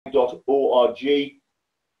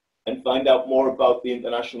and find out more about the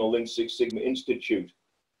International Lean Six Sigma Institute.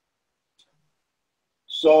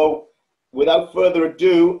 So without further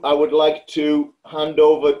ado, I would like to hand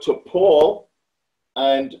over to Paul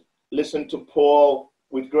and listen to Paul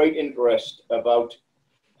with great interest about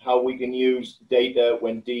how we can use data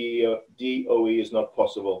when DOE is not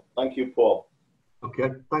possible. Thank you, Paul. Okay,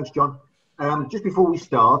 thanks, John. Just before we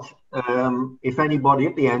start, if anybody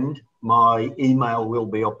at the end, my email will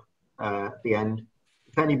be up at the end.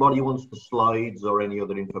 If anybody wants the slides or any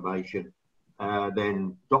other information,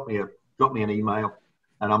 then drop me an email,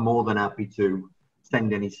 and I'm more than happy to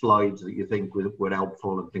send any slides that you think were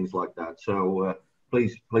helpful and things like that. So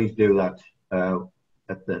please do that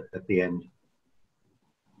at the end.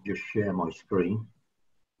 Just share my screen.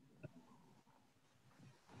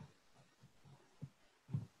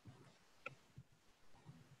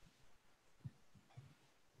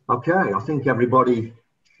 Okay, I think everybody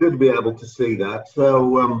should be able to see that.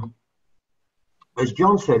 So, as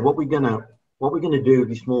John said, what we're gonna do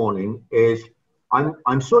this morning is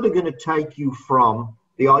I'm sort of gonna take you from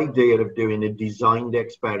the idea of doing a designed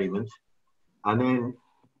experiment, and then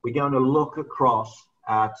we're going to look across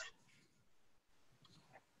at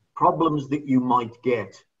problems that you might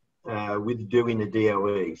get with doing a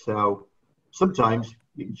DOE. So sometimes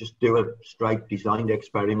you can just do a straight designed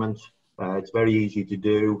experiment. It's very easy to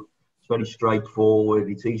do. It's very straightforward.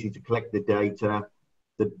 It's easy to collect the data.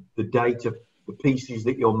 The data, the pieces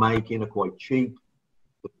that you're making are quite cheap.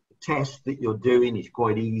 The test that you're doing is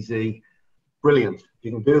quite easy. Brilliant. If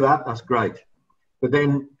you can do that, that's great. But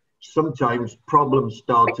then sometimes problems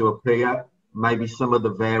start to appear. Maybe some of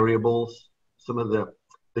the variables, some of the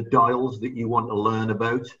dials that you want to learn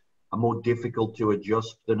about are more difficult to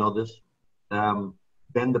adjust than others. Then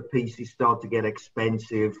the pieces start to get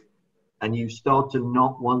expensive, and you start to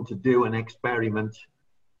not want to do an experiment,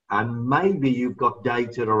 and maybe you've got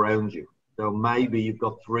data around you. So maybe you've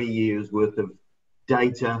got 3 years worth of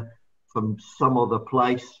data from some other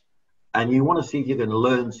place, and you want to see if you can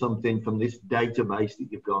learn something from this database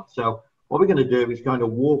that you've got. So what we're going to do is kind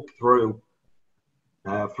of walk through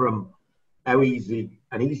from how easy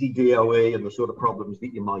an easy DOE and the sort of problems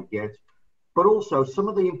that you might get, but also some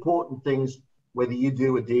of the important things, whether you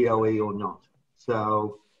do a DOE or not.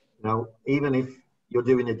 So, you know, even if you're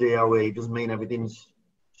doing a DOE, it doesn't mean everything's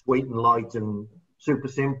sweet and light and super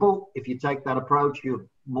simple. If you take that approach, you're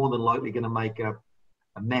more than likely going to make a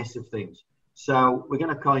mess of things. So we're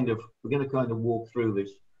going to kind of walk through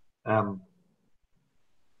this.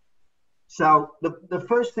 So the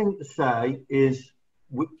first thing to say is,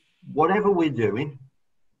 whatever we're doing,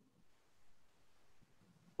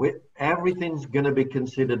 everything's going to be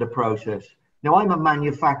considered a process. Now, I'm a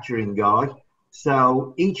manufacturing guy,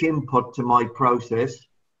 so each input to my process,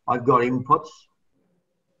 I've got inputs.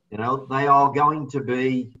 You know, they're going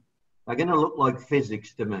to look like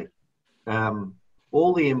physics to me.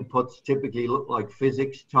 All the inputs typically look like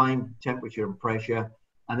physics: time, temperature, and pressure.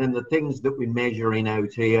 And then the things that we're measuring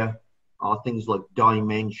out here are things like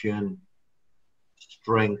dimension,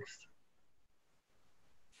 strength,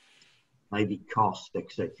 maybe cost,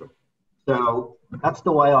 etc. So that's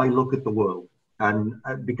the way I look at the world. And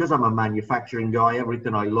because I'm a manufacturing guy,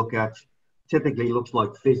 everything I look at typically looks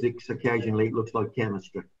like physics. Occasionally it looks like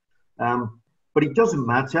chemistry. But it doesn't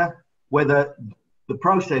matter whether the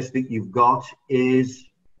process that you've got is,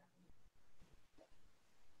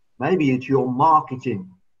 maybe it's your marketing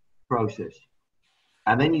process.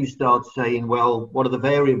 And then you start saying, well, what are the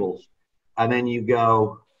variables? And then you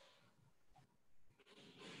go,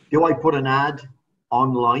 do I put an ad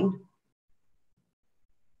online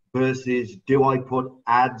versus do I put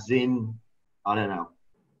ads in, I don't know,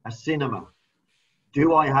 a cinema?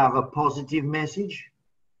 Do I have a positive message?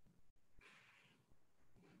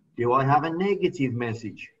 Do I have a negative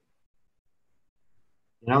message?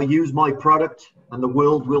 You know, use my product and the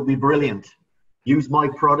world will be brilliant. Use my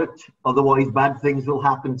product, otherwise bad things will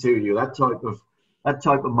happen to you. That type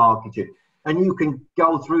of marketing. And you can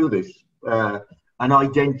go through this and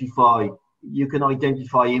identify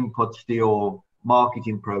inputs to your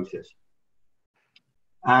marketing process.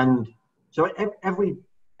 And so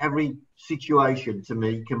every situation to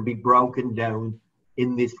me can be broken down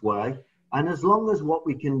in this way. And as long as what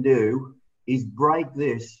we can do is break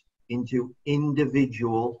this into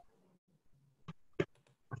individual,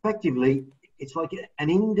 effectively, it's like an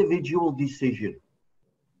individual decision.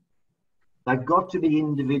 They've got to be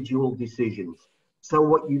individual decisions. So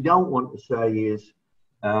what you don't want to say is,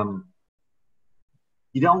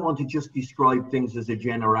 you don't want to just describe things as a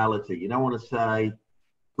generality. You don't want to say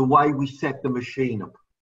the way we set the machine up.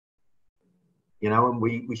 You know, and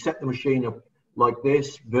we set the machine up like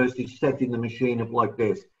this versus setting the machine up like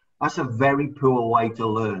this. That's a very poor way to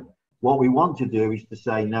learn. What we want to do is to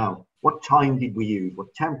say, now, what time did we use?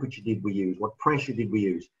 What temperature did we use? What pressure did we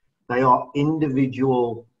use? They are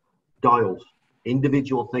individual dials,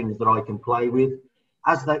 individual things that I can play with,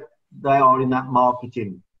 as they are in that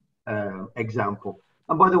marketing example.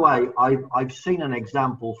 And by the way, I've seen an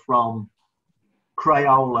example from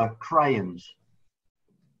Crayola crayons,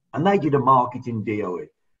 and they did a marketing DOE.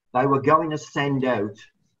 They were going to send out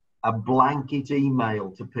a blanket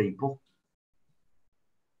email to people,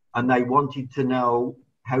 and they wanted to know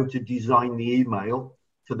how to design the email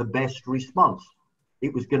to the best response.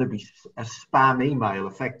 It was going to be a spam email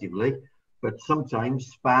effectively, but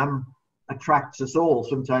sometimes spam attracts us all.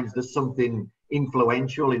 Sometimes there's something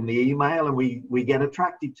influential in the email and we get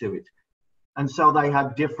attracted to it. And so they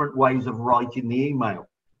had different ways of writing the email.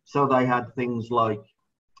 So they had things like,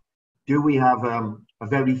 do we have a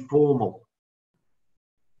very formal,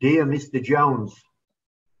 "Dear Mr. Jones,"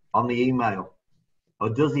 on the email? Or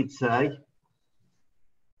does it say,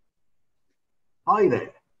 "Hi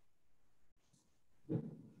there"?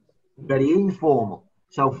 Very informal.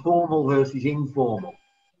 So formal versus informal.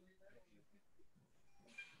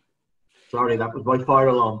 Sorry, that was my fire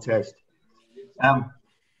alarm test. And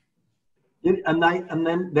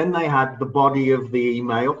then they had the body of the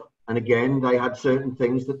email, and again they had certain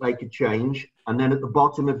things that they could change. And then at the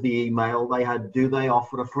bottom of the email they had, do they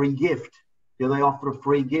offer a free gift? Do they offer a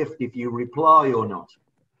free gift if you reply or not?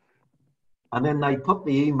 And then they put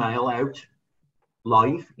the email out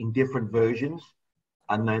live in different versions,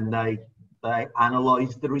 and then they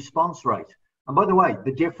analyzed the response rate. And by the way,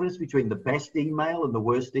 the difference between the best email and the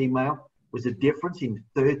worst email was a difference in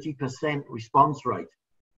 30% response rate.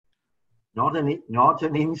 Not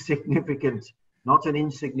an insignificant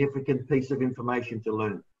piece of information to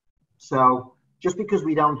learn. So just because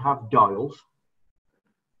we don't have dials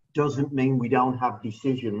doesn't mean we don't have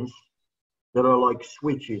decisions that are like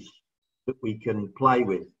switches that we can play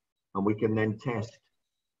with, and we can then test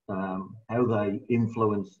how they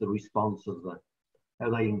influence the response of the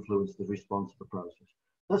process.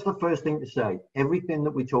 That's the first thing to say. Everything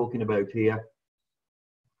that we're talking about here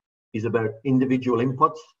is about individual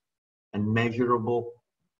inputs and measurable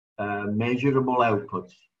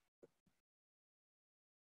outputs.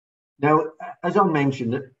 Now, as I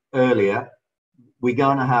mentioned earlier, we're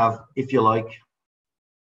going to have, if you like,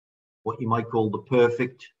 what you might call the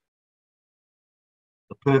perfect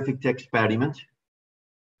experiment.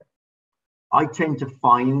 I tend to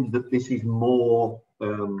find that this is more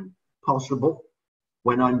possible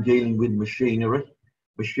when I'm dealing with machinery.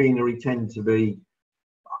 Machinery tends to be,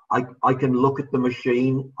 I can look at the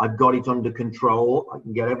machine, I've got it under control, I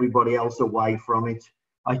can get everybody else away from it,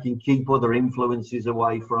 I can keep other influences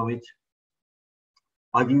away from it.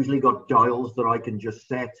 I've usually got dials that I can just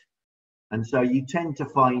set. And so you tend to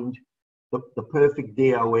find the perfect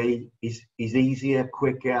DOE is easier,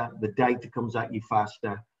 quicker, the data comes at you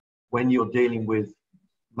faster when you're dealing with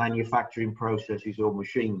manufacturing processes or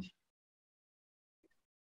machines.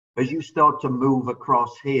 As you start to move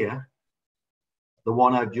across here, the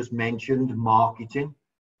one I've just mentioned, marketing,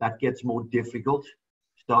 that gets more difficult.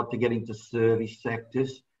 Start to get into service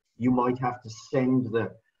sectors. You might have to send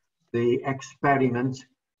the experiment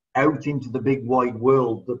out into the big wide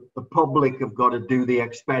world. The public have got to do the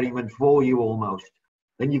experiment for you almost.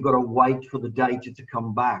 Then you've got to wait for the data to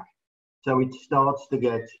come back. So it starts to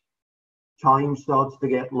get, time starts to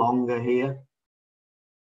get longer here.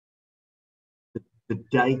 The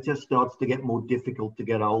data starts to get more difficult to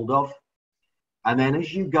get hold of. And then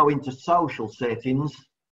as you go into social settings,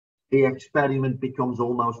 the experiment becomes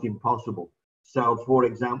almost impossible. So for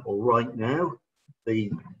example, right now, the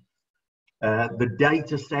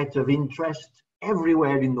data set of interest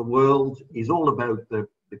everywhere in the world is all about the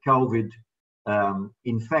COVID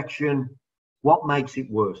infection. What makes it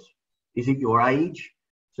worse? Is it your age?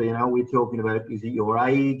 So, you know, we're talking about, is it your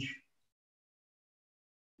age?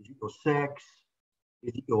 Is it your sex?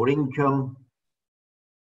 Is it your income?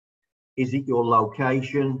 Is it your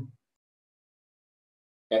location?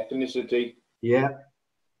 Ethnicity. Yeah.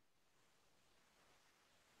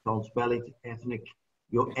 Don't spell it. Ethnic.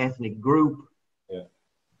 Your ethnic group. Yeah.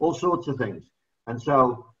 All sorts of things. And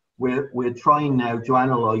so we're trying now to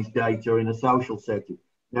analyze data in a social setting.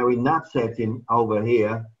 Now in that setting over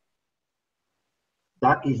here,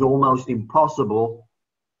 that is almost impossible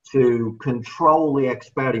to control the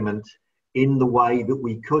experiment in the way that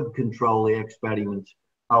we could control the experiment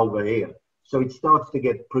over here. So it starts to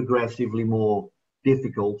get progressively more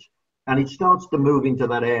difficult, and it starts to move into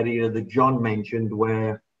that area that John mentioned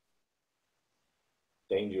where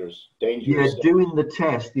Dangerous. Yeah, doing the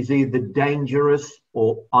test is either dangerous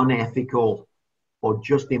or unethical or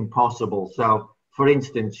just impossible. So, for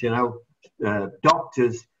instance,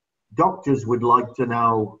 doctors would like to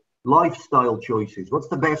know lifestyle choices. What's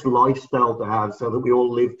the best lifestyle to have so that we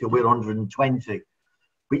all live till we're 120?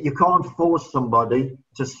 But you can't force somebody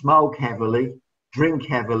to smoke heavily, drink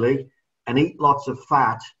heavily, and eat lots of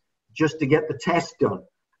fat just to get the test done.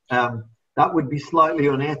 That would be slightly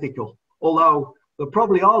unethical. Although there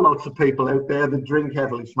probably are lots of people out there that drink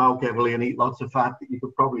heavily, smoke heavily, and eat lots of fat that you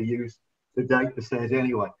could probably use the data says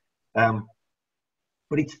anyway.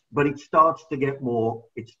 But it starts to get more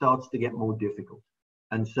difficult.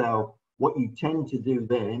 And so what you tend to do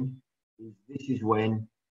then is this is when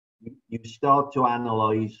you start to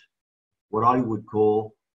analyze what I would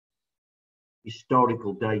call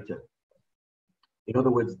historical data. In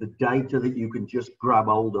other words, the data that you can just grab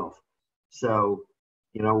hold of. So,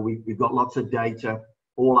 we've got lots of data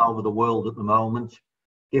all over the world at the moment.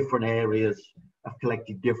 Different areas have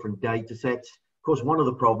collected different data sets. Of course, one of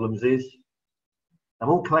the problems is they've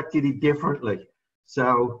all collected it differently.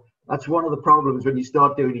 So that's one of the problems when you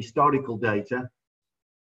start doing historical data.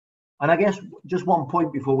 And I guess just one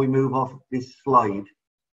point before we move off this slide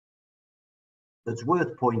that's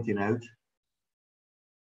worth pointing out.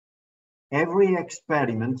 Every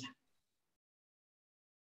experiment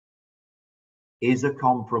is a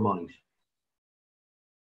compromise.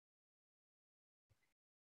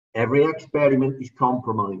 Every experiment is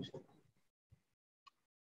compromised.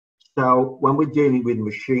 So when we're dealing with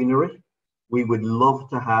machinery, we would love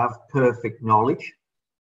to have perfect knowledge.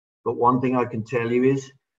 But one thing I can tell you is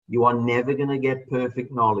you are never going to get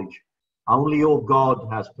perfect knowledge. Only your God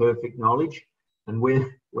has perfect knowledge, and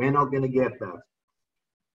we're not going to get that.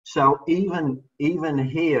 So even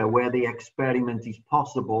here where the experiment is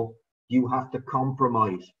possible, you have to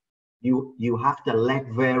compromise. You have to let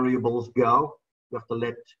variables go. You have to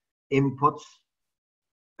let inputs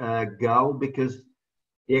go because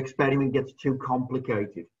the experiment gets too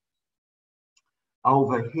complicated.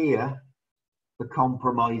 Over here, the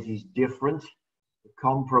compromise is different. The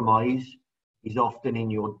compromise is often in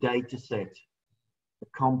your data set. The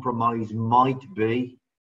compromise might be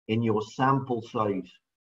in your sample size.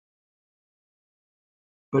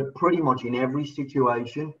 But pretty much in every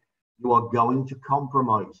situation, you are going to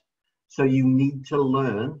compromise. So you need to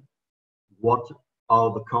learn what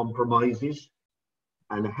are the compromises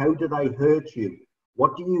and how do they hurt you?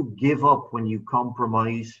 What do you give up when you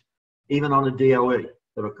compromise? Even on a DOE,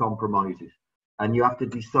 there are compromises. And you have to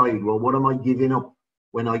decide, well, what am I giving up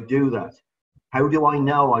when I do that? How do I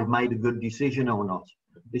know I've made a good decision or not?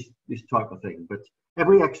 This type of thing. But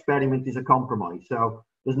every experiment is a compromise. So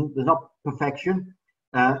there's not perfection.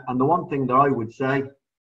 And the one thing that I would say,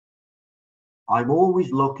 I'm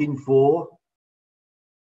always looking for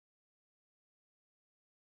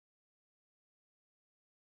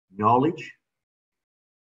knowledge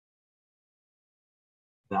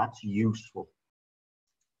that's useful.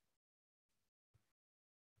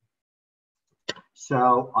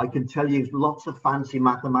 So I can tell you lots of fancy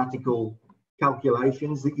mathematical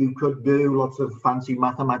calculations that you could do, lots of fancy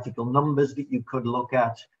mathematical numbers that you could look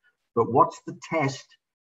at. But what's the test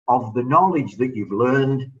of the knowledge that you've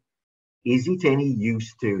learned? Is it any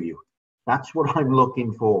use to you? That's what I'm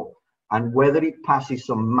looking for. And whether it passes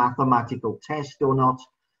some mathematical test or not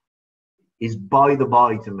is by the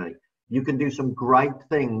by to me. You can do some great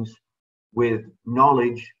things with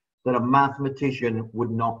knowledge that a mathematician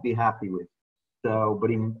would not be happy with. So,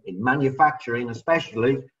 but in manufacturing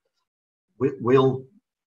especially, we'll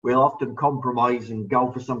often compromise and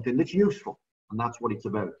go for something that's useful. And that's what it's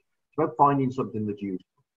about. It's about finding something that's useful.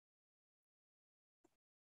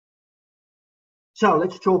 So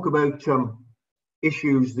let's talk about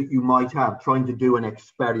issues that you might have trying to do an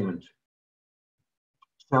experiment.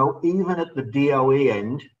 So even at the DOE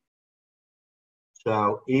end,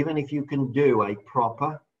 so even if you can do a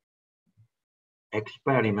proper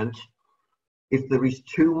experiment, if there is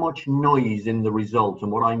too much noise in the result,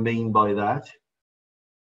 and what I mean by that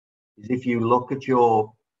is if you look at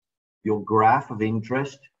your graph of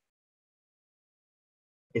interest,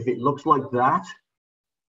 if it looks like that,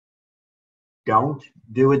 don't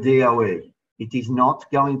do a DOE. It is not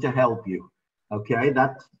going to help you. Okay,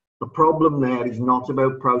 that's the problem. There is not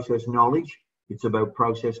about process knowledge, it's about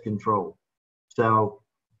process control. So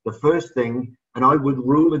the first thing, and I would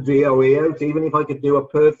rule a DOE out, even if I could do a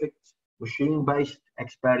perfect machine-based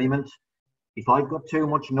experiment. If I've got too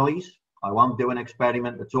much noise, I won't do an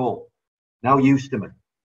experiment at all. No use to me.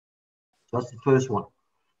 So that's the first one.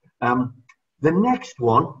 The next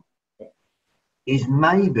one is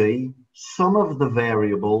maybe some of the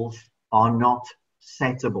variables are not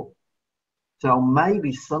settable. So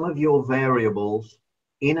maybe some of your variables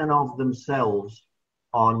in and of themselves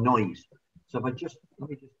are noise. So if I just, let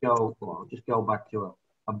me just go, well, I'll just go back to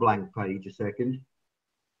a blank page a second.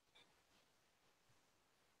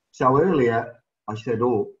 So earlier I said,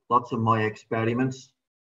 oh, lots of my experiments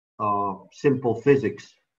are simple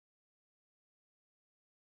physics.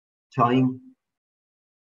 Time,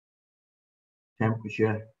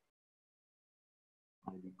 temperature,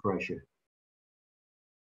 maybe pressure.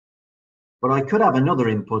 But I could have another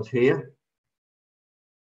input here,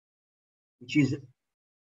 which is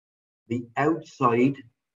the outside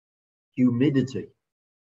humidity.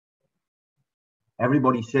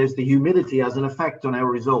 Everybody says the humidity has an effect on our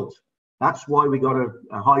results. That's why we got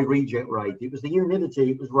a high reject rate. It was the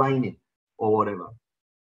humidity, it was raining or whatever.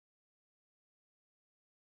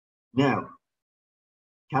 Now,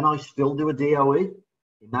 can I still do a DOE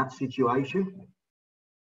in that situation?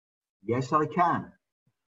 Yes, I can.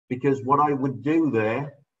 Because what I would do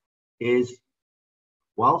there is,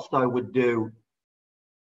 whilst I would do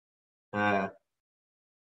a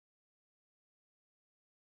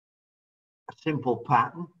simple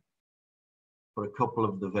pattern for a couple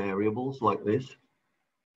of the variables like this,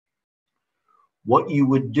 what you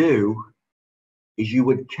would do is you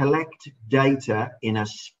would collect data in a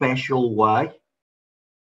special way.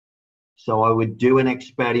 So I would do an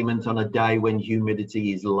experiment on a day when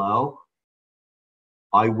humidity is low.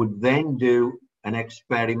 I would then do an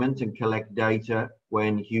experiment and collect data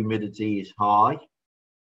when humidity is high.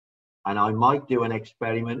 And I might do an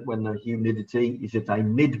experiment when the humidity is at a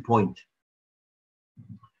midpoint.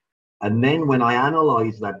 And then when I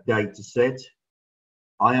analyze that data set,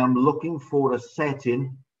 I am looking for a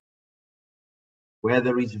setting where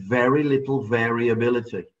there is very little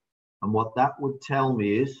variability. And what that would tell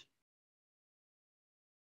me is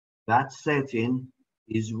that setting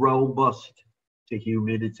is robust to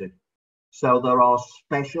humidity. So there are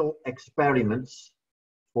special experiments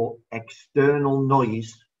for external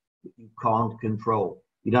noise that you can't control.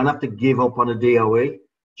 You don't have to give up on a DOE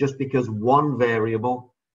just because one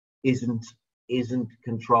variable isn't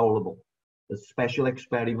controllable. There's special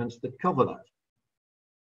experiments that cover that.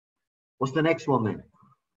 What's the next one then?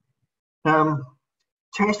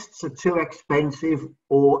 Tests are too expensive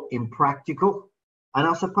or impractical. And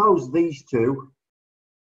I suppose these two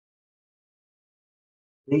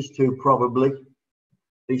probably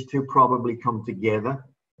come together.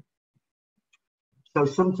 So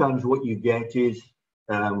sometimes what you get is,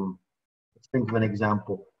 let's think of an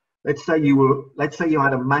example. Let's say you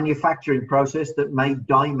had a manufacturing process that made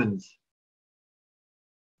diamonds.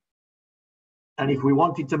 And if we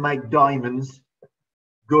wanted to make diamonds,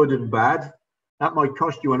 good and bad, that might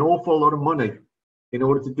cost you an awful lot of money in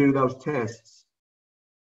order to do those tests.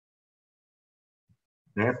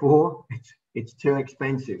 Therefore, it's too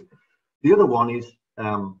expensive. The other one is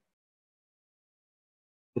the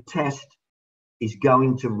test is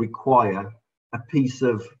going to require a piece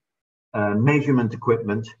of measurement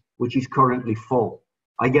equipment which is currently full.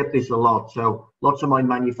 I get this a lot. So lots of my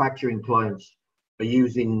manufacturing clients are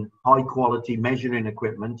using high quality measuring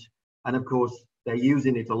equipment. And of course, they're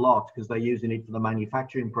using it a lot because they're using it for the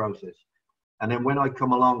manufacturing process. And then when I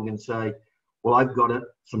come along and say, well, I've got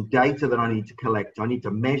some data that I need to collect. I need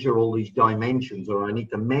to measure all these dimensions, or I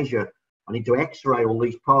need to x-ray all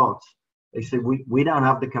these parts. They say, we don't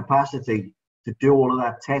have the capacity to do all of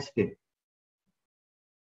that testing.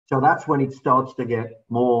 So that's when it starts to get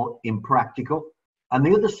more impractical. And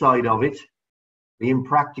the other side of it, the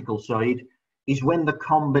impractical side, is when the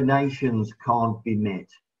combinations can't be met.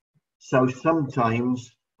 So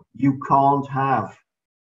sometimes you can't have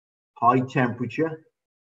high temperature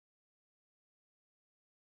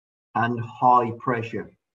and high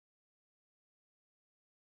pressure.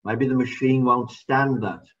 Maybe the machine won't stand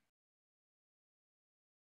that.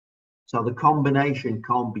 So the combination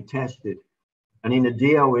can't be tested. And in a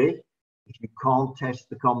DOE, if you can't test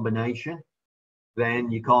the combination, then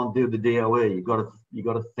you can't do the DOE. You've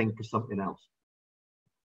got to think of something else.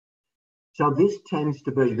 So this tends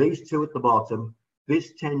to be, these two at the bottom,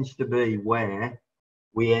 this tends to be where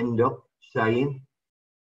we end up saying,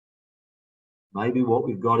 maybe what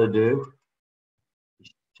we've got to do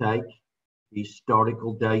is take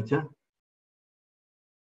historical data,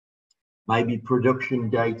 maybe production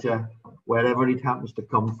data, wherever it happens to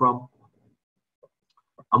come from.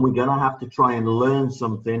 And we're going to have to try and learn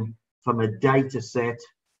something from a data set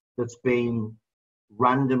that's been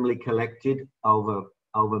randomly collected over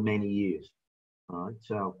many years. All right,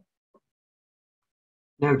 so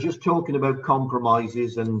now just talking about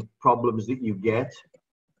compromises and problems that you get.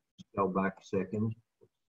 Go back a second.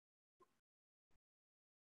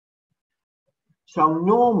 So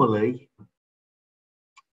normally,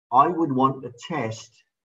 I would want to test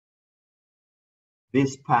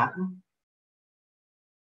this pattern.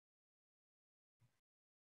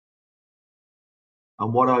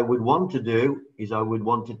 And what I would want to do is I would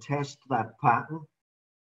want to test that pattern.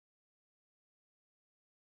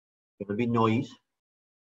 It'll be noise.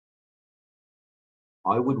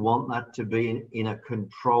 I would want that to be in a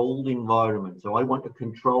controlled environment. So I want to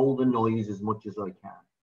control the noise as much as I can.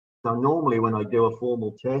 So normally when I do a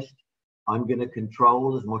formal test, I'm going to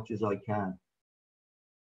control as much as I can.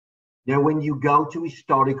 Now, when you go to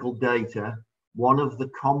historical data, one of the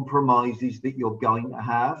compromises that you're going to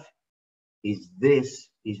have is this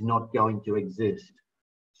is not going to exist.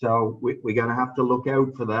 So we're going to have to look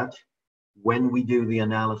out for that when we do the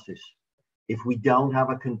analysis. If we don't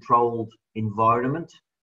have a controlled environment,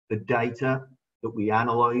 the data that we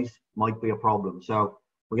analyze might be a problem. So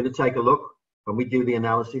we're going to take a look when we do the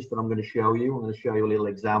analysis that I'm going to show you. I'm going to show you a little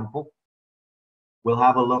example. We'll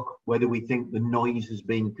have a look whether we think the noise is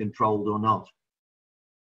being controlled or not.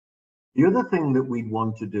 The other thing that we'd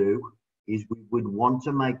want to do is we would want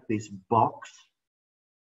to make this box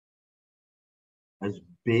as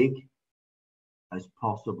big as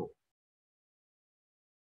possible.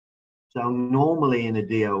 So normally in a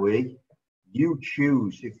DOE, you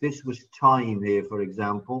choose, if this was time here, for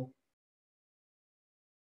example,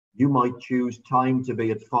 you might choose time to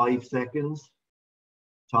be at 5 seconds,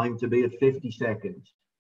 time to be at 50 seconds.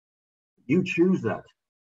 You choose that.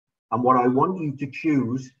 And what I want you to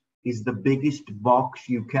choose is the biggest box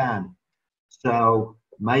you can. So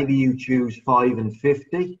maybe you choose 5 and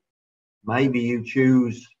 50. Maybe you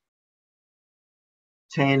choose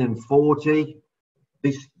 10 and 40.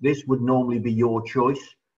 This would normally be your choice.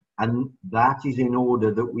 And that is in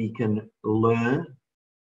order that we can learn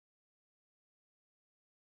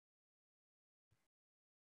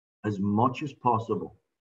as much as possible.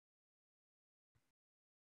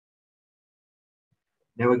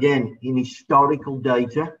 Now again, in historical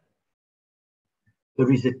data,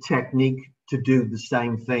 there is a technique to do the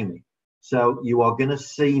same thing. So you are going to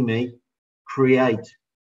see me create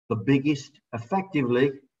the biggest,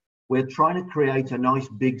 effectively, we're trying to create a nice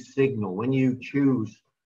big signal. When you choose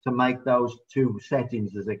to make those two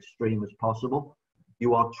settings as extreme as possible,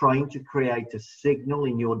 you are trying to create a signal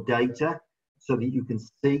in your data so that you can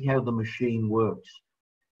see how the machine works.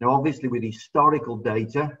 Now, obviously, with historical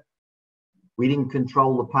data, we didn't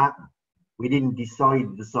control the pattern. We didn't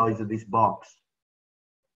decide the size of this box.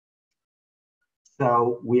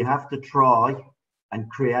 So we have to try and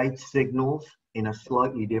create signals in a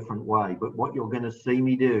slightly different way. But what you're going to see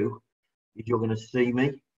me do is you're going to see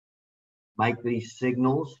me make these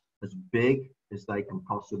signals as big as they can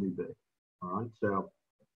possibly be. All right.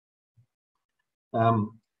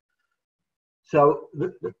 So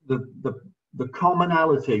the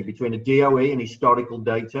commonality between a DOE and historical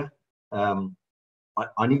data,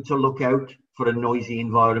 I need to look out for a noisy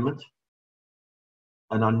environment,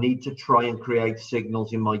 and I need to try and create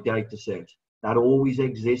signals in my data set. That always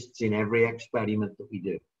exists in every experiment that we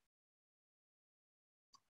do.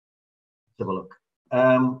 Let's have a look.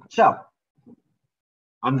 So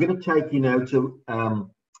I'm going to take you now to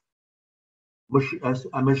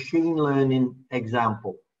a machine learning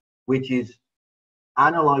example, which is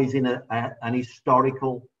analyzing an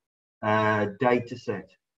historical data set.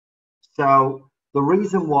 So the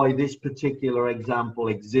reason why this particular example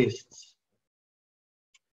exists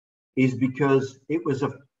is because it was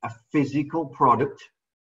a physical product,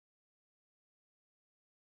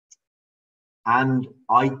 and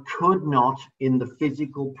I could not, in the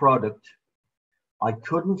physical product, I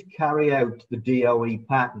couldn't carry out the DOE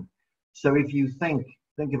pattern. So if you think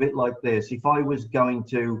of it like this, if I was going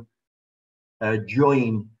to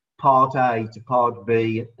join part A to part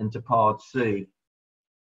B and to part C,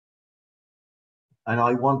 and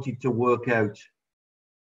I wanted to work out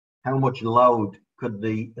how much load could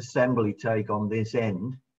the assembly take on this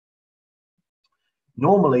end,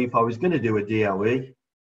 normally if I was going to do a DOE,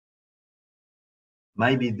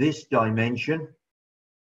 maybe this dimension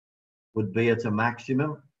would be at a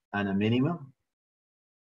maximum and a minimum.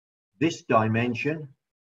 This dimension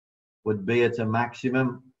would be at a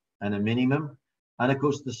maximum and a minimum. And of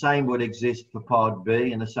course, the same would exist for part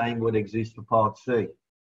B and the same would exist for part C.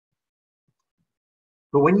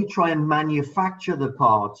 But when you try and manufacture the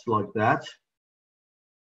parts like that,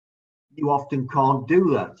 you often can't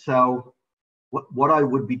do that. So what I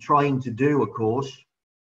would be trying to do, of course,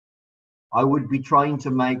 I would be trying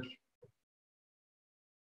to make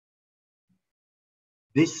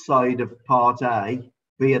this side of part A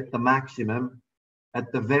be at the maximum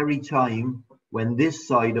at the very time when this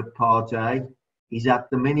side of part A is at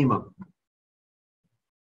the minimum.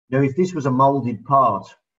 Now, if this was a molded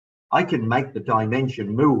part, I can make the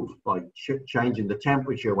dimension move by changing the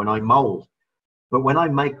temperature when I mold. But when I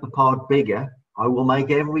make the part bigger, I will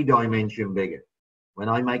make every dimension bigger. When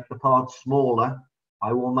I make the part smaller,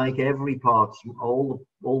 I will make every part, all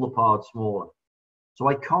the parts smaller. So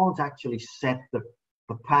I can't actually set the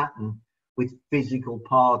pattern with physical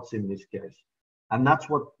parts in this case. And that's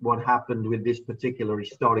what happened with this particular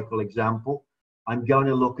historical example. I'm going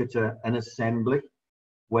to look at an assembly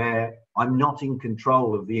where I'm not in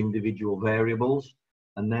control of the individual variables,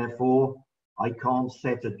 and therefore I can't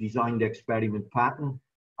set a designed experiment pattern.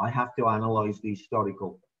 I have to analyze the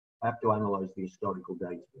historical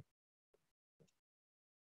data.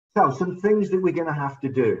 So some things that we're going to have to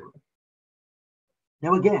do.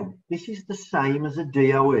 Now again, this is the same as a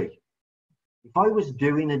DOE. If I was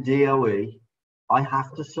doing a DOE, I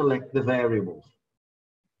have to select the variables.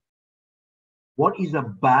 What is a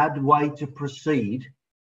bad way to proceed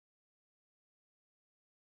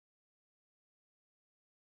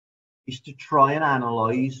is to try and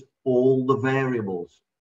analyze all the variables.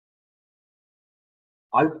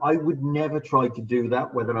 I would never try to do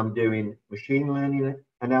that, whether I'm doing machine learning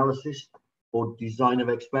analysis or design of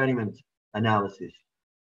experiment analysis.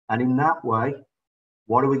 And in that way,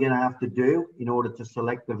 what are we going to have to do in order to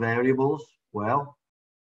select the variables? Well,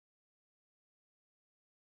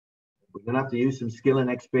 we're going to have to use some skill and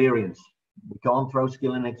experience. We can't throw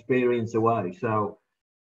skill and experience away. So,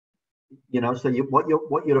 you know, what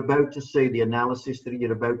you're about to see, the analysis that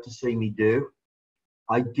you're about to see me do,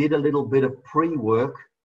 I did a little bit of pre-work,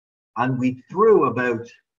 and I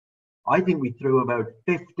think we threw about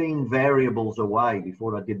 15 variables away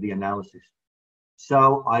before I did the analysis.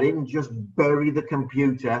 So I didn't just bury the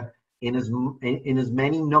computer in as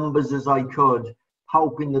many numbers as I could,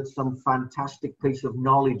 hoping that some fantastic piece of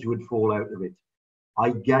knowledge would fall out of it. I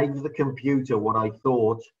gave the computer what I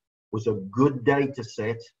thought was a good data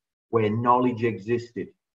set where knowledge existed.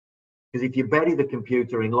 Because if you bury the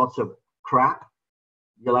computer in lots of crap,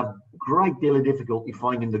 you'll have a great deal of difficulty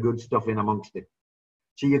finding the good stuff in amongst it.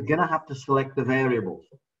 So you're going to have to select the variables.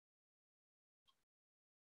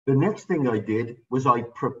 The next thing I did was I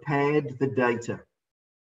prepared the data.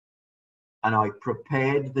 And I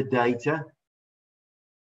prepared the data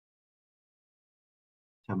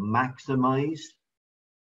to maximize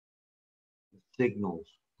the signals.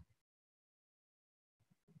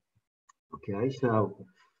 Okay, so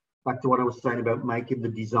back to what I was saying about making the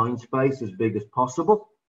design space as big as possible.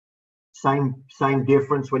 Same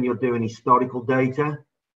difference when you're doing historical data.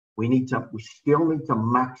 We still need to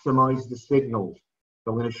maximize the signals.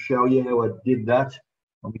 So I'm going to show you how I did that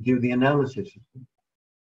when we do the analysis.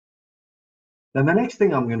 Then the next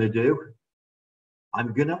thing I'm going to do,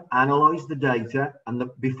 I'm going to analyze the data, and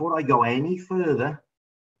before I go any further,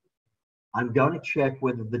 I'm going to check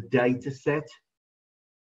whether the data set,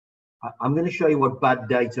 I'm going to show you what bad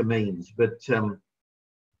data means, but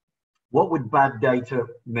what would bad data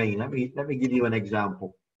mean? Let me give you an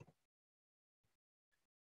example.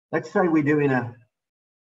 Let's say we're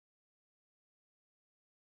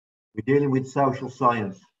dealing with social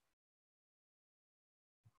science.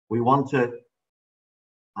 We want to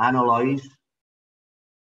analyze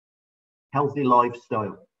healthy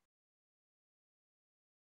lifestyle.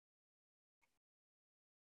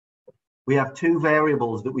 We have two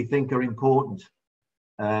variables that we think are important.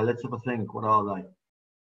 Let's have a think. What are they?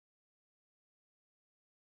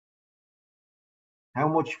 How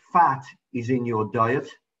much fat is in your diet?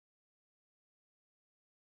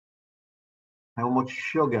 How much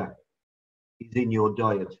sugar is in your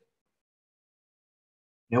diet?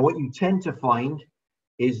 Now, what you tend to find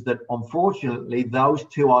is that, unfortunately, those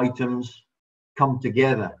two items come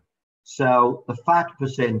together. So the fat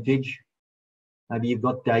percentage, maybe you've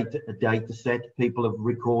got a data set, people have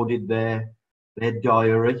recorded their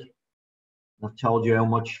diary. I've told you how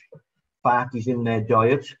much fat is in their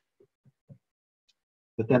diet.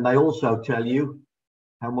 But then they also tell you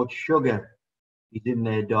how much sugar is in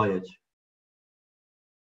their diet.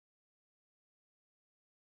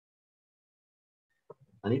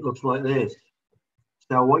 And it looks like this.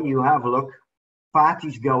 So what you have, look, fat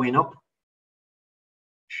is going up,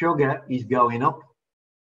 sugar is going up.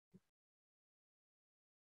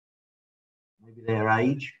 Maybe their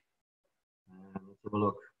age. Let's have a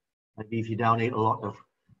look. Maybe if you don't eat a lot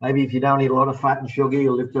of fat and sugar,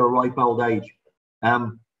 you'll live to a ripe old age.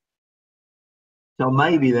 So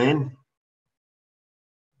maybe then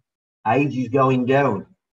age is going down.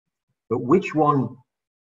 But which one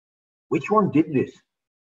did this?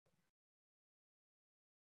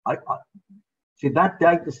 See, that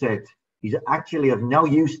data set is actually of no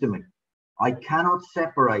use to me. I cannot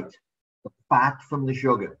separate the fat from the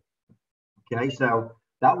sugar. Okay, so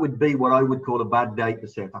that would be what I would call a bad data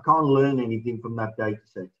set. I can't learn anything from that data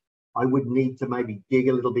set. I would need to maybe dig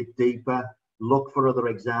a little bit deeper, look for other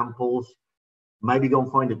examples, maybe go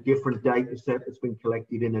and find a different data set that's been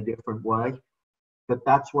collected in a different way. But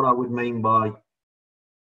that's what I would mean by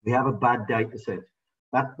we have a bad data set.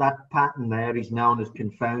 That pattern there is known as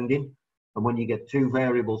confounding. And when you get two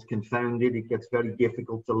variables confounded, it gets very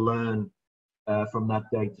difficult to learn from that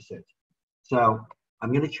data set. So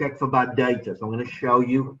I'm going to check for bad data. So I'm going to show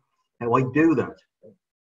you how I do that.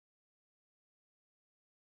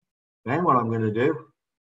 Then what I'm going to do,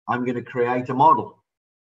 I'm going to create a model.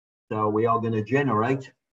 So we are going to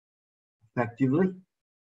generate, effectively,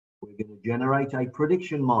 we're going to generate a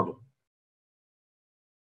prediction model.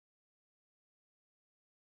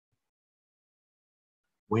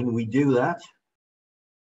 When we do that,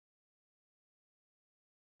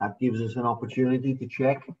 that gives us an opportunity to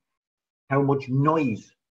check how much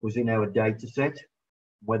noise was in our data set,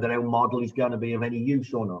 whether our model is going to be of any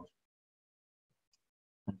use or not.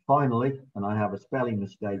 And finally, and I have a spelling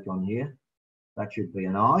mistake on here, that should be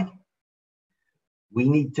an I. We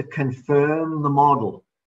need to confirm the model.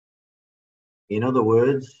 In other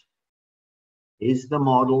words, is the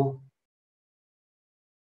model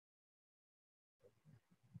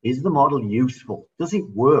useful? Does it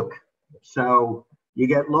work? So you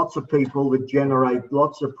get lots of people that generate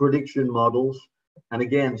lots of prediction models. And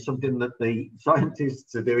again, something that the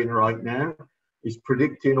scientists are doing right now is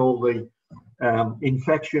predicting all the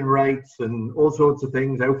infection rates and all sorts of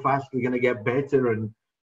things, how fast we're going to get better and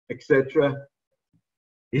etc.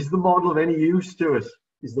 Is the model of any use to us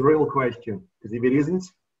is the real question. Because if it isn't,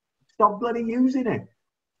 stop bloody using it.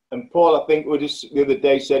 And Paul, I think we just the other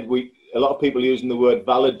day said a lot of people using the word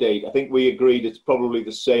validate. I think we agreed it's probably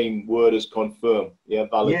the same word as confirm. Yeah,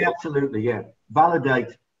 validate. Yeah, absolutely. Yeah,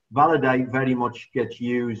 validate very much gets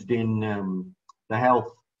used in the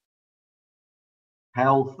health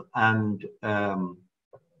and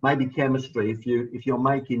maybe chemistry. If you're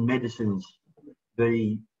making medicines,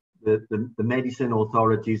 the medicine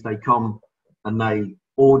authorities, they come and they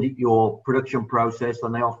audit your production process,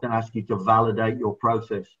 and they often ask you to validate your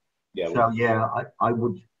process. Yeah. So yeah, I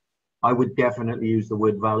would definitely use the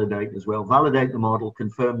word validate as well. Validate the model,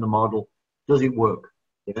 confirm the model. Does it work?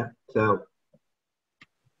 Yeah. So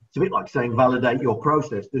it's a bit like saying validate your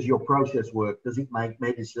process. Does your process work? Does it make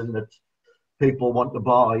medicine that people want to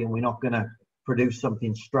buy, and we're not going to produce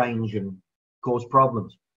something strange and cause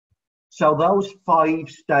problems? So those 5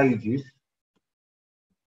 stages: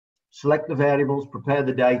 select the variables, prepare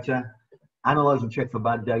the data, analyze and check for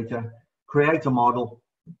bad data, create a model,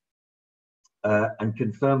 and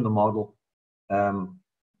confirm the model.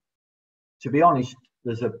 To be honest,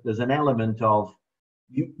 there's an element of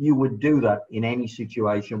you would do that in any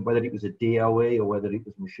situation, whether it was a DOE or whether it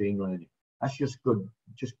was machine learning. That's just good.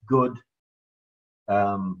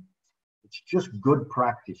 It's just good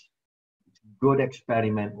practice. It's good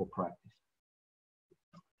experimental practice.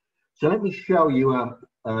 So let me show you.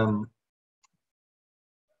 I'm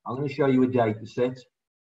going to show you a data set.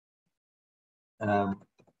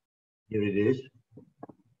 Here it is.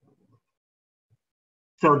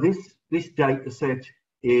 So this data set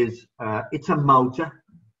is it's a motor.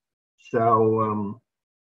 So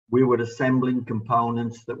we were assembling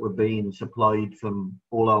components that were being supplied from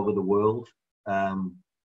all over the world. The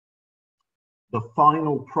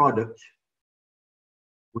final product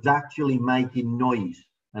was actually making noise,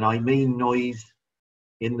 and I mean noise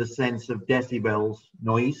in the sense of decibels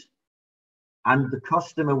noise, and the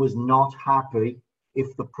customer was not happy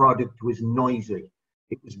if the product was noisy.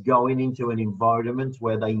 It was going into an environment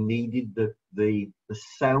where they needed the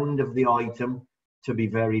sound of the item to be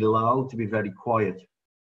very low, to be very quiet.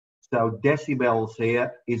 So decibels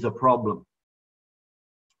here is a problem.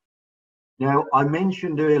 Now, I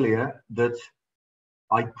mentioned earlier that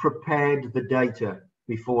I prepared the data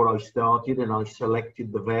before I started, and I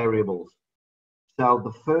selected the variables. So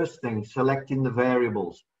the first thing, selecting the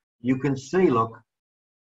variables, you can see, look,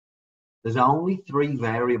 there's only 3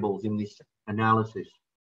 variables in this analysis.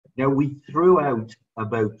 Now, we threw out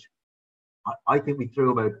about, I think we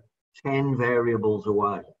threw about 10 variables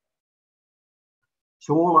away.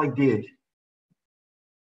 So all I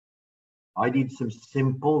did some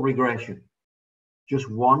simple regression, just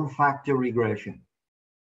 1 factor regression.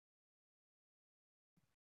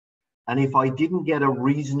 And if I didn't get a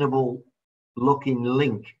reasonable looking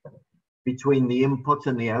link between the input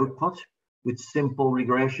and the output with simple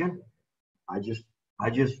regression, I just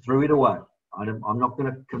threw it away. I'm not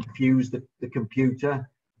going to confuse the computer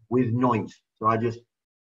with noise. So I just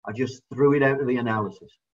threw it out of the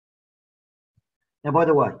analysis. Now, by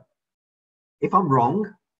the way, if I'm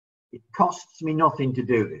wrong, It costs me nothing to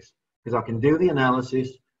do this because I can do the analysis,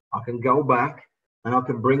 I can go back and I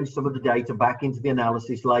can bring some of the data back into the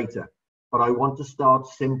analysis later. But I want to start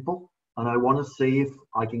simple and I want to see if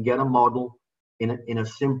I can get a model in a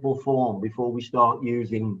simple form before we start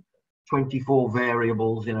using 24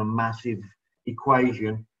 variables in a massive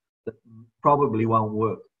equation that probably won't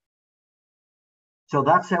work. So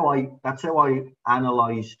that's how I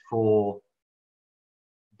analyzed for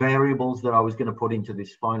variables that I was going to put into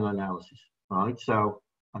this final analysis. Right. So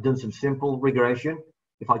I've done some simple regression.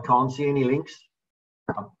 If I can't see any links,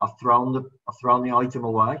 I've thrown the item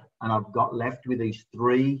away, and I've got left with these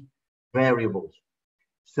 3 variables.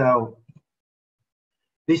 So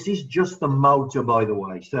this is just the motor, by the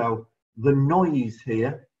way. So the noise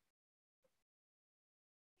here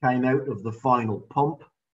came out of the final pump,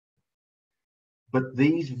 but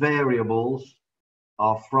these variables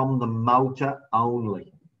are from the motor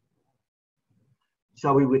only.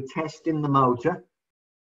 So we were testing the motor.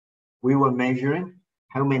 We were measuring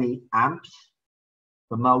how many amps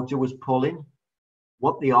the motor was pulling,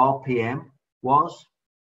 what the RPM was,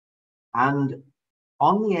 and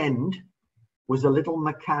on the end was a little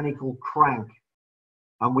mechanical crank,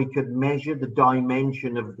 and we could measure the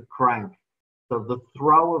dimension of the crank. So the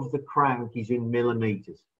throw of the crank is in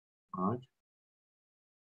millimeters, right?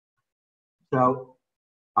 So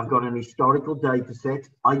I've got an historical data set.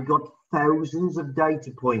 I got thousands of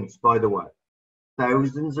data points, by the way,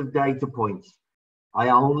 thousands of data points. I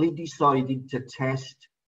only decided to test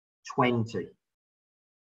 20.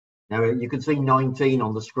 Now you can see 19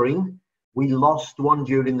 on the screen. We lost one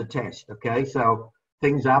during the test, okay? So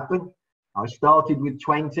things happen. I started with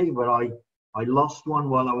 20, but I lost one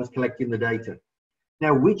while I was collecting the data.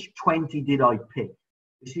 Now, which 20 did I pick?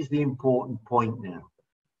 This is the important point now.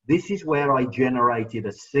 This is where I generated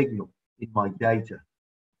a signal in my data,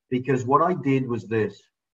 because what I did was this,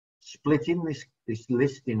 splitting this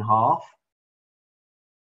list in half.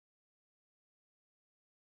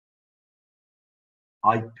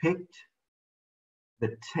 I picked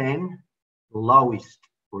the 10 lowest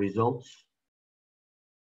results,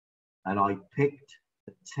 and I picked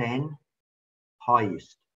the 10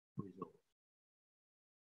 highest results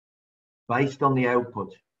based on the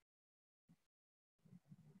output.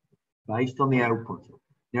 Based on the output.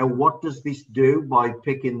 Now, what does this do by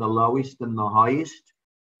picking the lowest and the highest?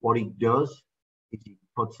 What it does is it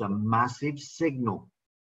puts a massive signal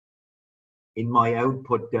in my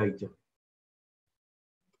output data.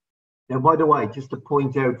 Now, by the way, just to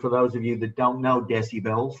point out for those of you that don't know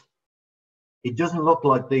decibels, it doesn't look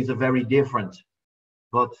like these are very different,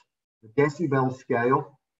 but the decibel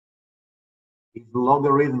scale is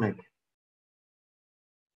logarithmic.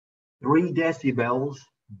 3 decibels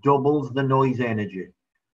doubles the noise energy.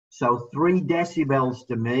 So 3 decibels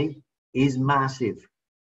to me is massive.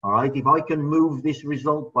 All right, if I can move this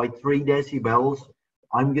result by 3 decibels,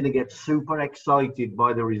 I'm going to get super excited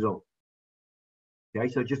by the result. Okay,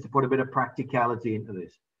 so just to put a bit of practicality into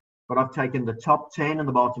this. But I've taken the top 10 and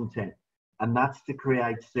the bottom 10, and that's to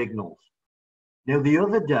create signals. Now, the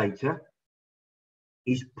other data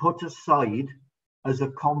is put aside as a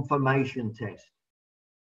confirmation test.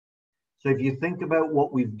 So if you think about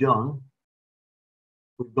what we've done,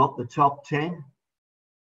 we've got the top 10,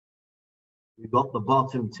 we've got the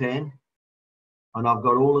bottom 10, and I've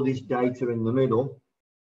got all of this data in the middle.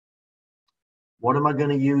 What am I going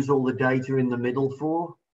to use all the data in the middle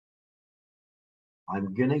for?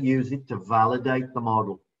 I'm going to use it to validate the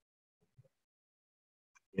model.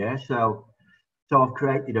 Yeah, so I've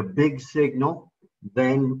created a big signal.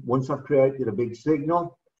 Then once I've created a big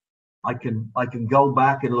signal, I can go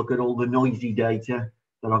back and look at all the noisy data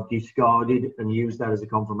that I've discarded and use that as a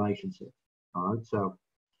confirmation set. All right, so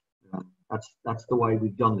that's the way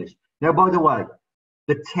we've done this. Now, by the way,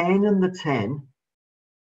 the 10 and the 10,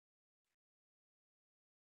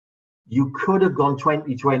 you could have gone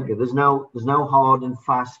 20-20. There's no hard and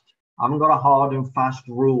fast. I haven't got a hard and fast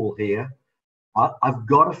rule here. I've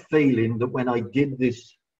got a feeling that when I did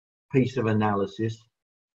this piece of analysis,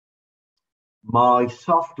 my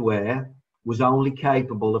software was only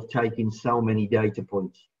capable of taking so many data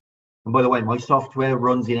points. And by the way, my software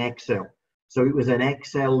runs in Excel. So it was an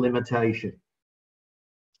Excel limitation.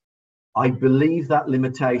 I believe that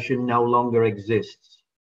limitation no longer exists.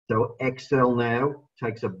 So Excel now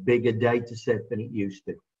takes a bigger data set than it used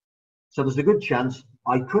to. So there's a good chance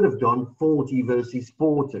I could have done 40 versus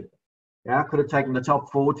 40. Yeah, I could have taken the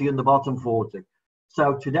top 40 and the bottom 40.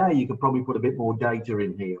 So today you could probably put a bit more data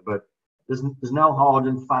in here, but there's no hard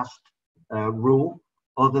and fast rule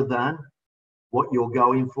other than what you're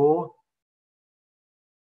going for.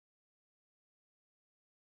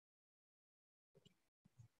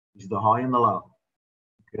 is the high and the low.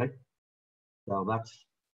 Okay, so that's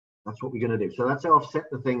what we're going to do. So that's how I've set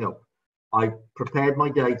the thing up. I've prepared my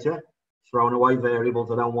data, thrown away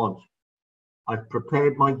variables I don't want. I've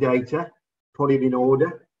prepared my data, put it in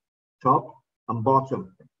order, top and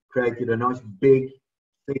bottom, created a nice big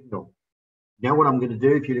signal. Now what I'm going to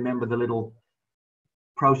do, if you remember the little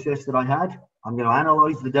process that I had, I'm going to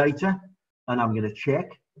analyze the data and I'm going to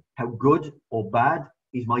check how good or bad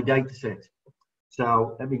is my data set.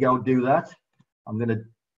 So let me go and do that. I'm going to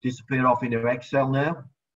disappear off into Excel now.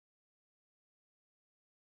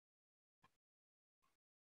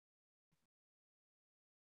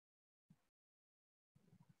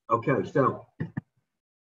 Okay, so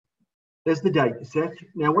there's the data set.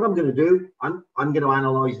 Now what I'm going to do, I'm going to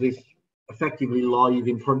analyze this effectively live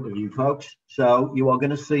in front of you folks. So you are going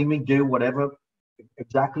to see me do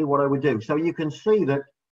exactly what I would do. So you can see that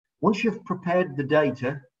once you've prepared the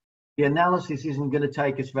data, the analysis isn't going to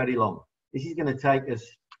take us very long. This is going to take us,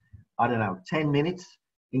 I don't know, 10 minutes,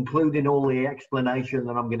 including all the explanation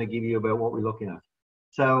that I'm going to give you about what we're looking at.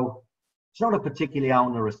 So it's not a particularly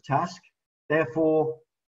onerous task. Therefore,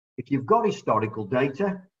 if you've got historical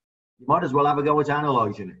data, you might as well have a go at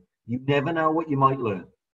analysing it. You never know what you might learn,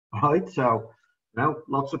 right? So,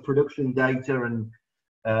 lots of production data, and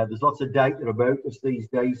there's lots of data about us these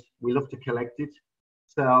days. We love to collect it.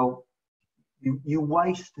 So you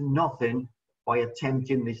waste nothing by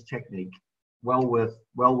attempting this technique. Well worth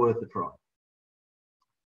a try.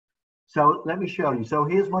 So let me show you. So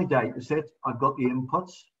here's my data set. I've got the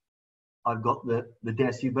inputs. I've got the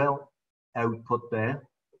decibel output there.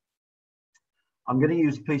 I'm going to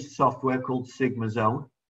use a piece of software called Sigma Zone.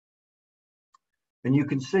 And you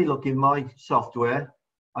can see, look, in my software,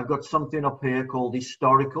 I've got something up here called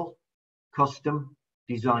historical custom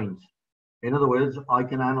designs. In other words, I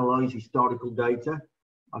can analyze historical data.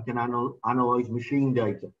 I can analyze machine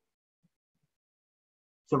data.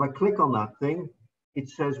 So if I click on that thing, it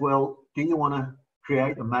says, well, do you want to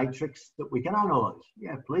create a matrix that we can analyze?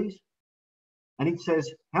 Yeah, please. And it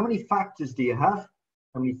says, how many factors do you have?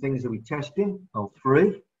 How many things are we testing? Oh,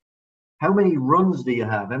 3. How many runs do you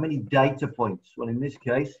have? How many data points? Well, in this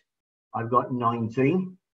case, I've got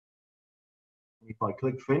 19. If I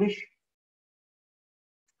click finish,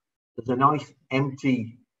 there's a nice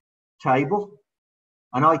empty table,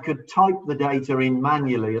 and I could type the data in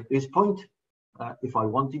manually at this point if I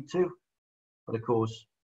wanted to, but of course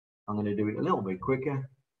I'm going to do it a little bit quicker.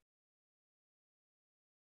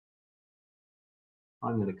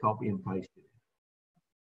 I'm going to copy and paste it.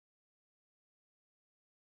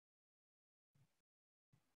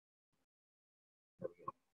 There we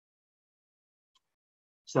go.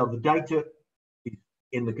 So the data is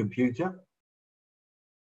in the computer.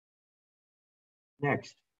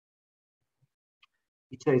 Next,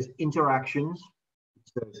 it says interactions,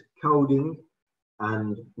 it says coding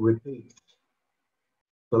and repeats.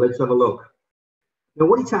 So let's have a look. Now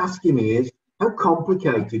what it's asking me is, how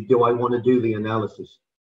complicated do I want to do the analysis?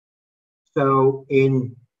 So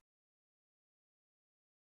in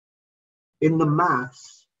the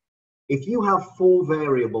maths, if you have 4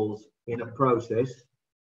 variables in a process,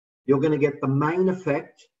 you're going to get the main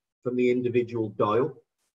effect from the individual dial.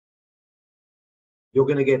 You're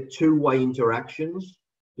going to get 2-way interactions.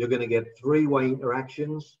 You're going to get 3-way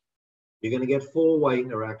interactions. You're going to get 4-way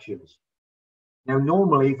interactions. Now,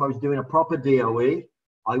 normally, if I was doing a proper DOE,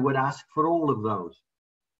 I would ask for all of those.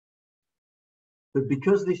 But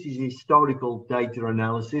because this is historical data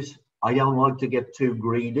analysis, I don't like to get too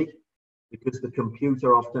greedy because the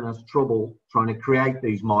computer often has trouble trying to create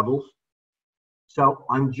these models. So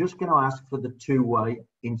I'm just going to ask for the 2-way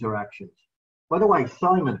interactions. By the way,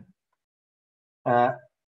 Simon,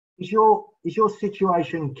 is your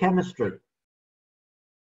situation chemistry?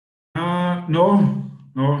 No,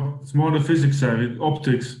 it's more the physics side,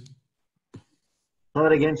 optics. Say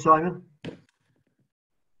that again, Simon.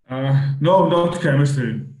 No, not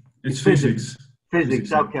chemistry. It's physics.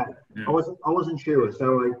 Physics. Okay. Yeah. I wasn't sure,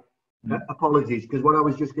 so apologies. Because what I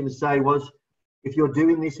was just going to say was, if you're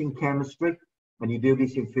doing this in chemistry and you do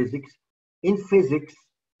this in physics,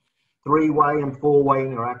 3-way and 4-way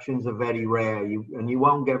interactions are very rare. You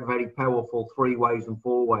won't get very powerful 3-ways and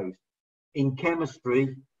 4-ways. In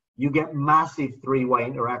chemistry, you get massive 3-way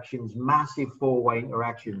interactions, massive 4-way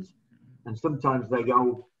interactions, and sometimes they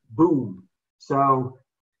go boom. So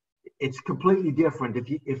it's completely different.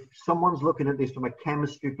 If someone's looking at this from a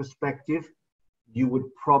chemistry perspective, you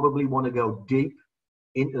would probably want to go deep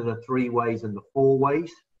into the 3-ways and the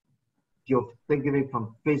 4-ways. If you're thinking of it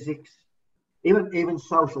from physics, even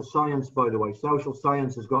social science, by the way, social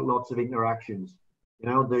science has got lots of interactions. You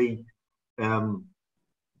know,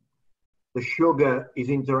 the sugar is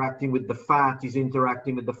interacting with the fat, is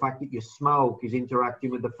interacting with the fact that you smoke, is interacting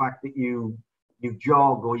with the fact that you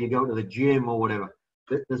jog or you go to the gym or whatever.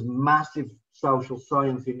 There's massive social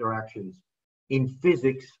science interactions. In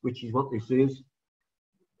physics, which is what this is,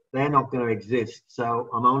 they're not going to exist. So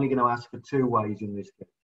I'm only going to ask for 2 ways in this case.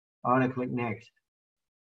 I'm going to click next.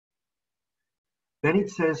 Then it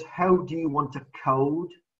says, how do you want to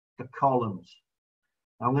code the columns?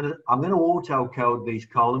 I'm going to auto code these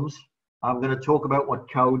columns. I'm going to talk about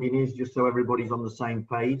what coding is just so everybody's on the same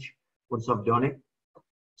page once I've done it.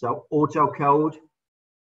 So auto code.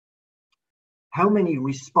 How many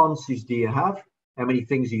responses do you have? How many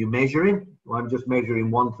things are you measuring? Well, I'm just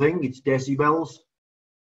measuring one thing, it's decibels.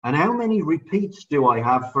 And how many repeats do I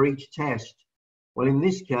have for each test? Well, in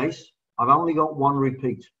this case, I've only got 1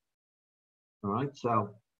 repeat. All right,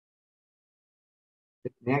 so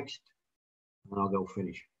click next, and I'll go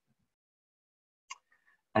finish.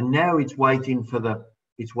 And now it's waiting for the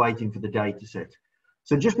data set.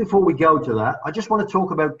 So just before we go to that, I just want to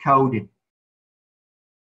talk about coding.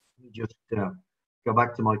 Let me just go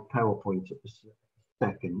back to my PowerPoint at this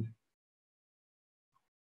second.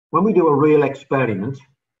 When we do a real experiment,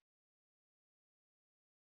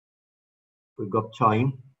 we've got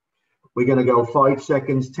time. We're going to go 5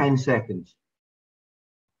 seconds, 10 seconds.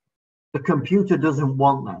 The computer doesn't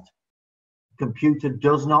want that. The computer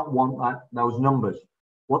does not want those numbers.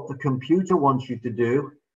 What the computer wants you to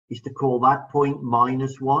do is to call that point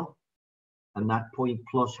 -1 and that point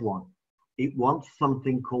 +1. It wants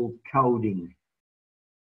something called coding.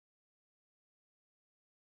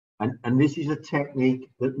 And this is a technique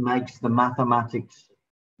that makes the mathematics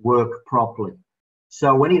work properly.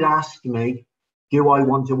 So when it asked me, do I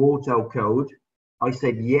want to auto code? I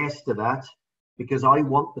said yes to that because I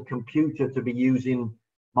want the computer to be using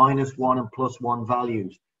 -1 and +1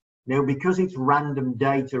 values. Now, because it's random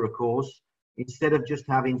data, of course, instead of just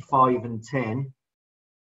having 5 and 10,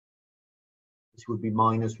 this would be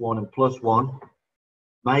 -1 and +1.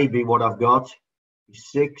 Maybe what I've got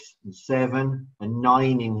is 6 and 7 and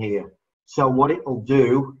 9 in here. So what it will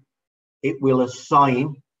do, it will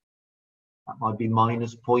assign, that might be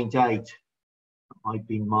 -0.8, that might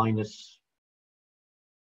be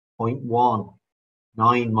 -0.1,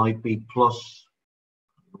 9 might be plus,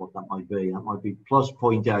 what that might be plus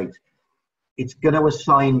 0.8. It's going to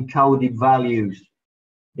assign coded values.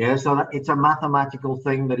 Yeah, so that it's a mathematical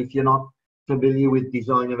thing that if you're not familiar with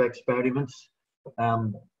design of experiments,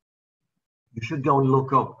 you should go and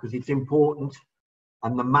look up because it's important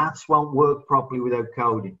and the maths won't work properly without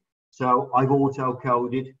coding. So I've auto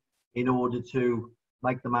coded in order to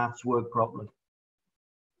make the maths work properly.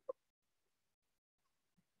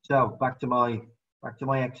 So back to my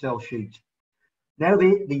Excel sheet. Now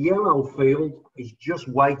the yellow field is just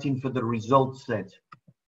waiting for the result set.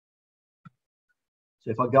 So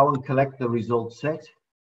if I go and collect the result set,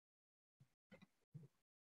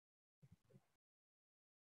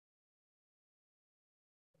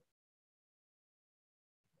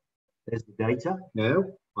 there's the data. Now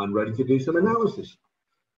I'm ready to do some analysis.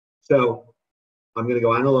 So I'm going to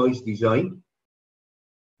go analyze design.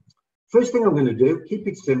 First thing I'm going to do, keep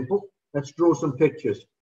it simple. Let's draw some pictures.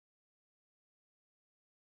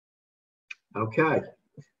 Okay.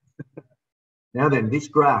 Now then, this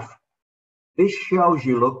graph. This shows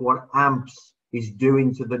you, look, what amps is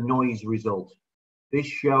doing to the noise result. This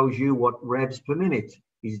shows you what revs per minute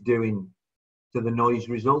is doing to the noise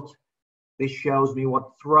result. This shows me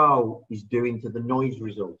what throw is doing to the noise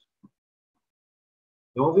result.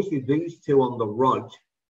 Now, obviously, these two on the right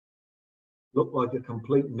look like a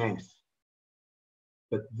complete mess.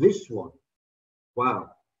 But this one,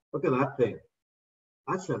 wow, look at that thing.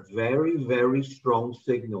 That's a very, very strong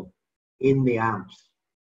signal in the amps.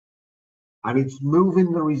 And it's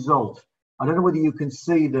moving the result. I don't know whether you can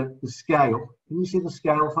see the scale. Can you see the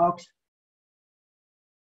scale, folks?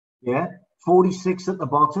 Yeah, 46 at the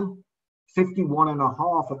bottom,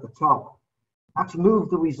 51.5 at the top. That's moved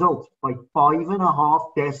the result by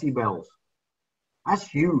 5.5 decibels. That's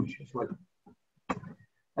huge. It's like,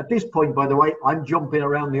 at this point, by the way, I'm jumping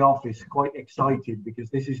around the office quite excited because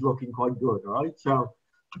this is looking quite good, all right? So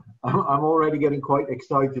I'm already getting quite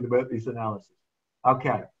excited about this analysis.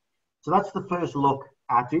 Okay, so that's the first look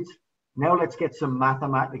at it. Now let's get some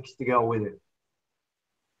mathematics to go with it.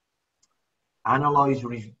 Analyze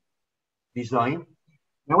design.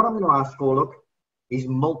 Now what I'm going to ask for, look, is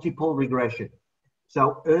multiple regression.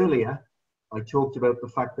 So earlier, I talked about the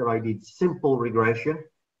fact that I did simple regression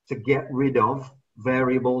to get rid of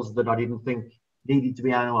variables that I didn't think needed to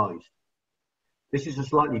be analyzed. This is a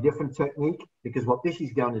slightly different technique because what this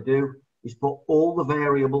is going to do is put all the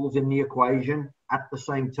variables in the equation at the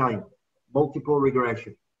same time. multiple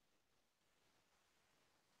regression.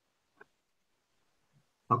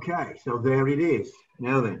 Okay, so there it is.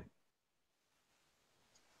 Now then,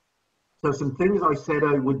 so some things I said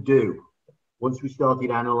I would do once we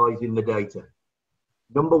started analyzing the data.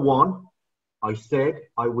 Number one, I said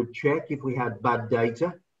I would check if we had bad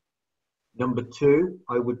data. Number two,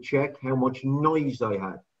 I would check how much noise I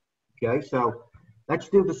had. Okay, so let's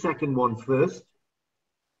do the second one first.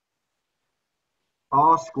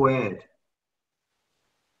 R squared.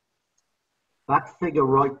 That figure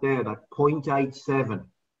right there, that 0.87.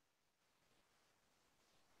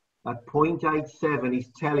 That 0.87 is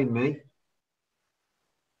telling me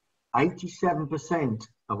 87%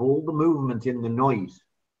 of all the movement in the noise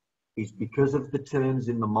is because of the terms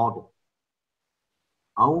in the model.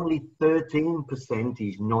 Only 13%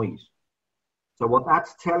 is noise. So what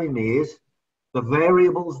that's telling me is the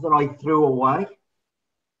variables that I threw away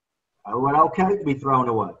were okay to be thrown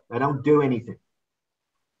away. They don't do anything.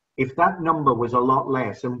 If that number was a lot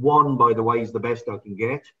less, and 1, by the way, is the best I can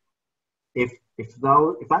get, if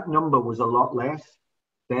that number was a lot less,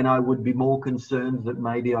 then I would be more concerned that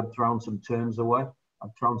maybe I'd thrown some terms away.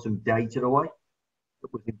 I'd thrown some data away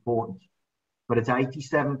that was important. But at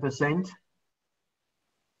 87%,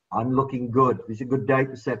 I'm looking good. This is a good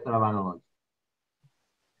data set that I've analyzed.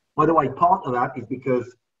 By the way, part of that is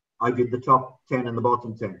because I did the top 10 and the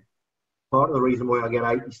bottom 10. Part of the reason why I get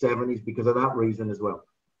 87 is because of that reason as well.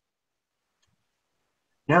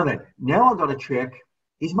 Now then, now I've got to check,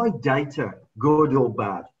 is my data good or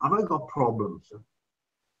bad? Have I got problems?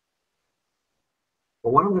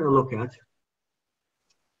 Well, what I'm going to look at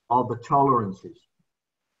are the tolerances.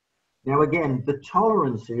 Now again, the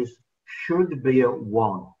tolerances should be at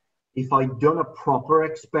 1. If I'd done a proper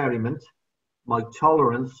experiment, my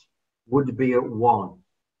tolerance would be at 1.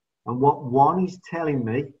 And what 1 is telling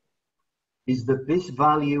me is that this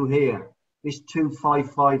value here, this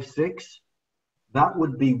 2556, that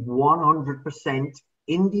would be 100%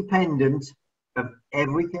 independent of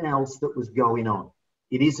everything else that was going on.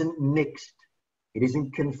 It isn't mixed. It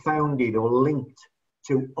isn't confounded or linked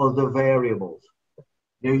to other variables.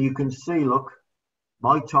 Now you can see, look,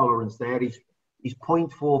 my tolerance there is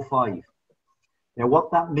 0.45. Now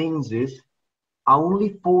what that means is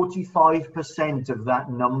only 45% of that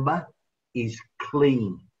number is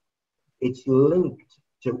clean. It's linked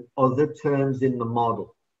to other terms in the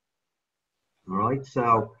model. All right,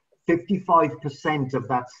 so 55% of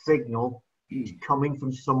that signal is coming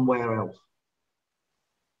from somewhere else.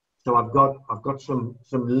 So I've got some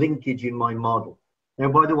linkage in my model.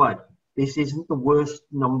 Now, by the way, this isn't the worst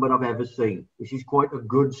number I've ever seen. This is quite a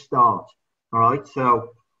good start. All right,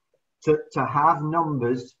 so to have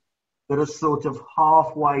numbers that are sort of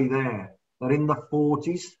halfway there, that in the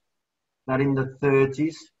 40s, that in the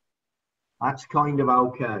 30s, that's kind of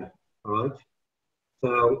okay. All right.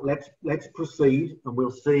 So let's proceed, and we'll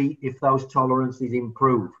see if those tolerances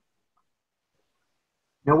improve.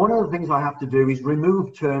 Now, one of the things I have to do is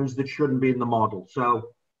remove terms that shouldn't be in the model. So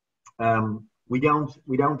we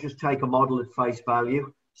don't just take a model at face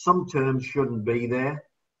value. Some terms shouldn't be there.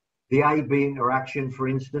 The A-B interaction, for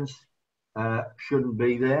instance, shouldn't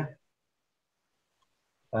be there.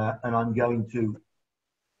 And I'm going to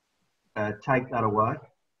take that away.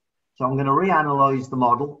 So I'm going to reanalyze the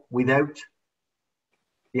model without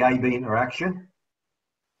the A-B interaction,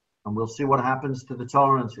 and we'll see what happens to the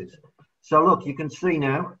tolerances. So look, you can see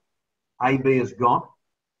now, A-B is gone.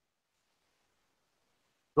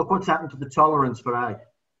 Look what's happened to the tolerance for A.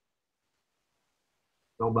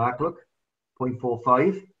 Go back, look,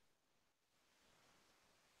 0.45.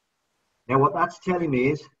 Now what that's telling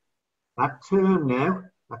me is that term now,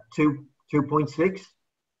 that 2.6,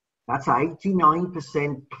 that's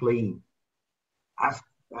 89% clean.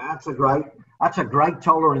 That's a great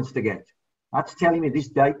tolerance to get. That's telling me this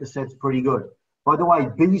data set's pretty good. By the way,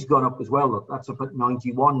 B's gone up as well. Look, that's up at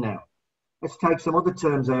 91 now. Let's take some other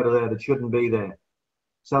terms out of there that shouldn't be there.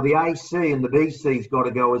 So the AC and the BC's got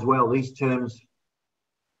to go as well. These terms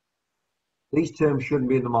shouldn't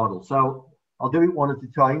be in the model. So I'll do it one at a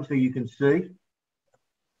time so you can see.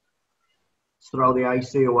 Let's throw the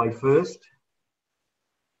AC away first.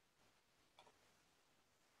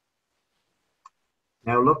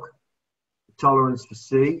 Now look, the tolerance for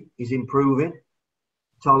C is improving.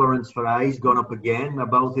 Tolerance for A has gone up again. They're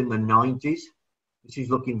both in the 90s. This is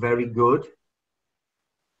looking very good.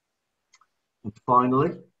 And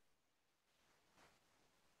finally,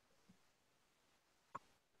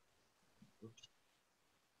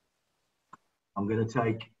 I'm going to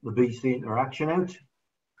take the BC interaction out.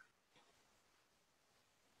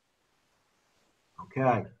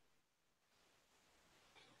 Okay.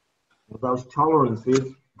 Those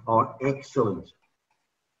tolerances are excellent.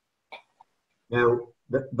 Now,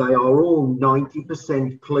 they are all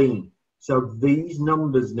 90% clean. So these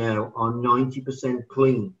numbers now are 90%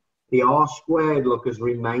 clean. The R squared, look, has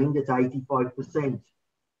remained at 85%.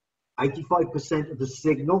 85% of the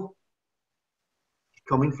signal is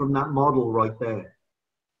coming from that model right there.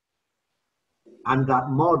 And that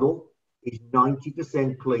model is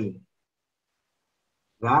 90% clean.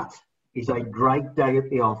 That is a great day at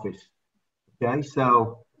the office. Okay,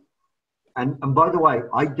 so, and by the way,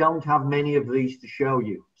 I don't have many of these to show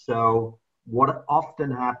you. So what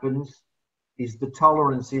often happens is the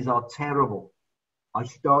tolerances are terrible. I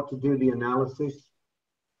start to do the analysis.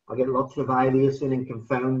 I get lots of aliasing and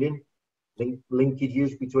confounding,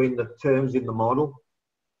 linkages between the terms in the model,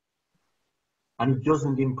 and it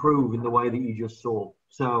doesn't improve in the way that you just saw.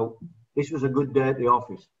 So this was a good day at the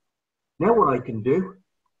office. Now what I can do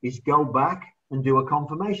is go back and do a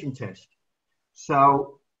confirmation test.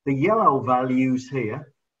 So the yellow values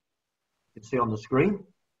here, you can see on the screen,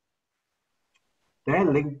 they're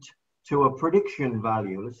linked to a prediction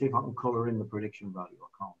value. Let's see if I can color in the prediction value. I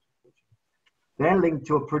can't. They're linked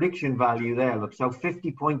to a prediction value there. Look, so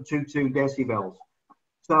 50.22 decibels.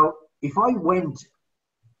 So if I went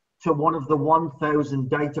to one of the 1,000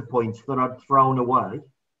 data points that I'd thrown away,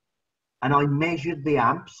 and I measured the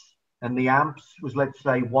amps, and the amps was, let's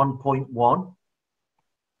say, 1.1,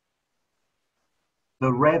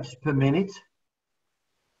 the revs per minute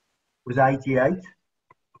was 88,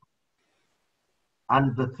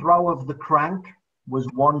 and the throw of the crank was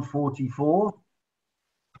 144.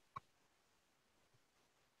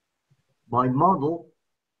 My model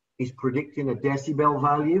is predicting a decibel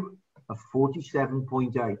value of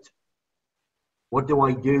 47.8. What do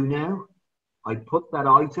I do now? I put that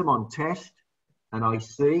item on test and I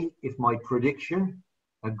see if my prediction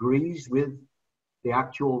agrees with the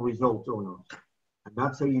actual result or not. And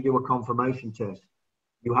that's how you do a confirmation test.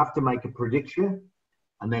 You have to make a prediction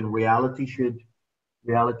and then reality should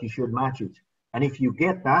match it. And if you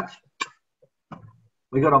get that,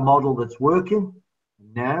 we got a model that's working.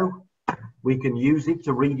 Now we can use it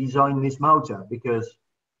to redesign this motor, because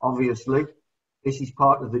obviously this is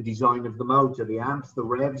part of the design of the motor, the amps, the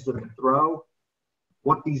revs, and the throw.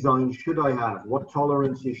 What design should I have? What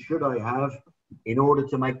tolerances should I have in order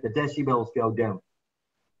to make the decibels go down?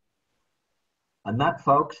 And that,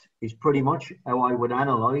 folks, is pretty much how I would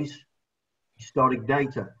analyze historic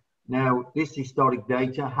data. Now, this historic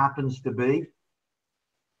data happens to be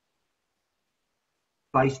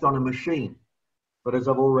based on a machine. But as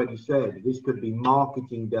I've already said, this could be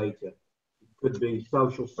marketing data. It could be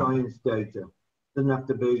social science data. It doesn't have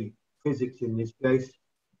to be physics in this case.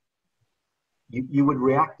 You would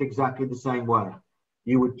react exactly the same way.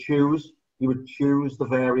 You would choose the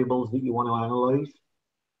variables that you want to analyze.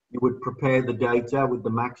 You would prepare the data with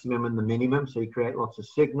the maximum and the minimum, so you create lots of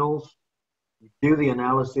signals. You do the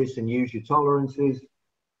analysis and use your tolerances.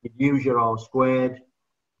 You use your R squared.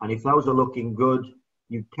 And if those are looking good,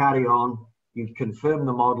 you carry on. You confirm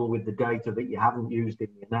the model with the data that you haven't used in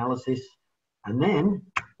the analysis. And then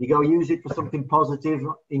you go use it for something positive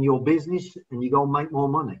in your business and you go make more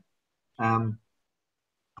money.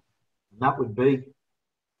 That would be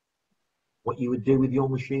what you would do with your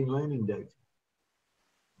machine learning data.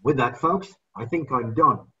 With that, folks, I think I'm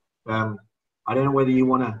done. I don't know whether you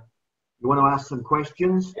want to ask some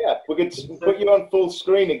questions. Yeah, we could put you on full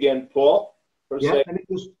screen again, Paul. For a yeah, second.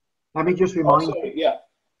 let me just remind you. Yeah.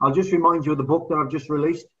 I'll just remind you of the book that I've just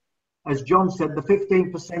released. As John said, the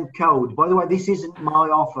 15% code. By the way, this isn't my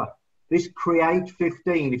offer. This Create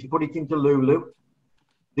 15, if you put it into Lulu,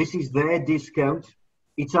 this is their discount.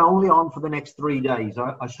 It's only on for the next 3 days.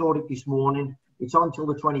 I saw it this morning. It's on till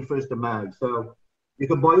the 21st of May. So you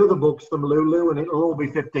can buy other books from Lulu and it'll all be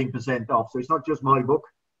 15% off. So it's not just my book.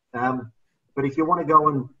 But if you want to go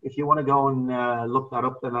and look that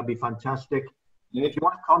up, then that'd be fantastic. And if you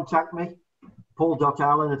want to contact me,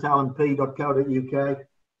 paul.allen@allenp.co.uk.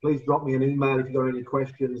 Please drop me an email if you've got any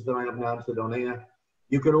questions that I haven't answered on here.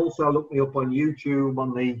 You can also look me up on YouTube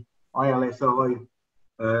on the ILSSI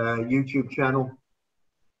YouTube channel.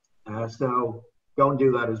 So go and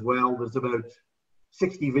do that as well. There's about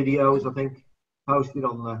 60 videos, I think, posted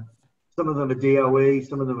on the. Some of them are DOE,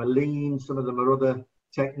 some of them are lean, some of them are other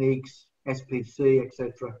techniques, SPC,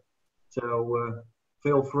 etc. So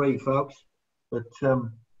feel free, folks. But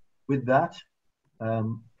with that,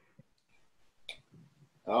 I'll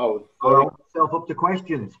open myself up to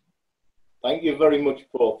questions. Thank you very much,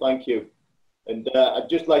 Paul. Thank you. And I'd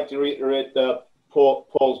just like to reiterate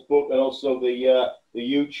Paul's book and also the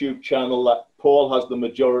YouTube channel that Paul has the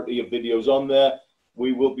majority of videos on there.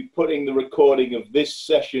 We will be putting the recording of this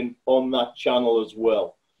session on that channel as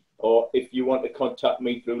well. or if you want to contact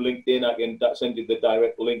me through LinkedIn, I can send you the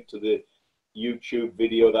direct link to the YouTube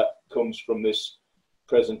video that comes from this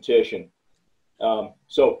presentation.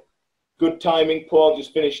 So good timing, Paul.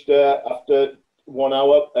 Just finished after 1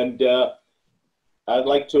 hour, and I'd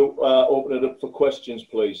like to open it up for questions,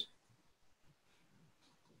 please.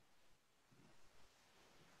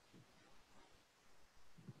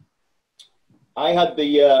 I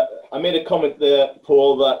made a comment there,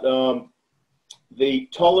 Paul, that the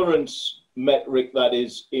tolerance metric that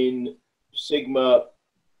is in Sigma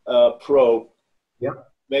Pro, yep,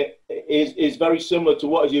 is very similar to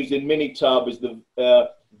what is used in Minitab as the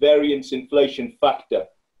variance inflation factor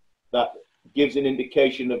that gives an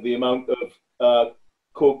indication of the amount of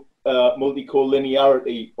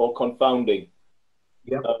multicollinearity or confounding.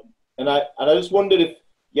 Yep. And I just wondered if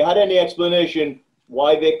you had any explanation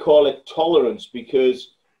why they call it tolerance,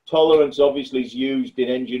 because tolerance obviously is used in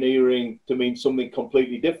engineering to mean something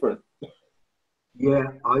completely different. Yeah,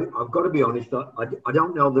 I've got to be honest. I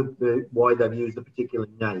don't know why they've used a particular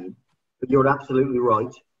name, but you're absolutely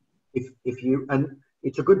right. If you, and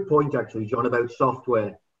it's a good point actually, John, about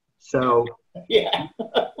software. So yeah,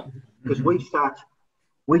 because we sat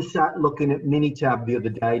looking at Minitab the other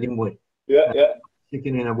day, didn't we? Yeah, yeah.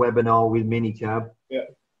 Sticking in a webinar with Minitab. Yeah.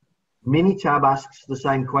 Minitab asks the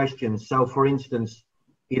same questions. So, for instance,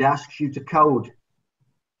 it asks you to code.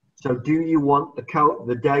 So, do you want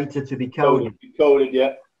the data to be coded? Coded,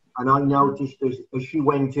 yeah. And I noticed as she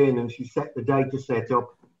went in and she set the data set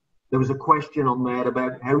up, there was a question on there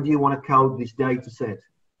about how do you want to code this data set?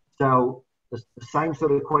 So, the same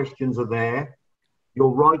sort of questions are there. You're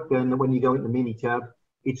right then that when you go into Minitab,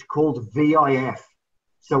 it's called VIF.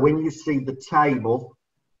 So, when you see the table,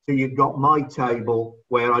 so you've got my table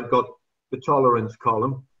where I've got the tolerance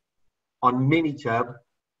column. On Minitab,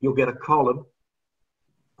 you'll get a column.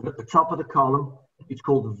 And at the top of the column, it's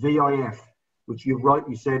called VIF, which you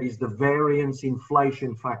rightly said is the variance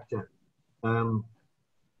inflation factor. I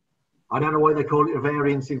don't know why they call it a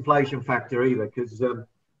variance inflation factor either, because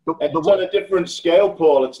it's on a different scale,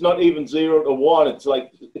 Paul. It's not even 0 to 1. It's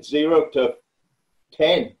like it's 0 to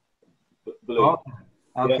 10. Oh,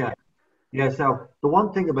 okay. Yeah. So the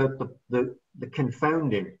one thing about the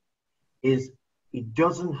confounding is it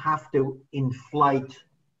doesn't have to inflate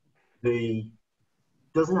the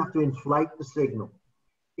signal.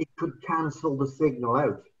 It could cancel the signal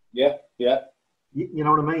out. Yeah, yeah. You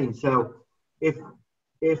know what I mean? So if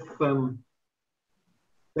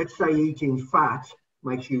let's say eating fat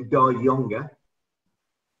makes you die younger,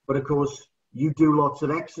 but of course you do lots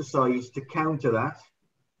of exercise to counter that,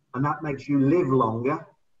 and that makes you live longer.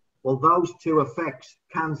 Well, those two effects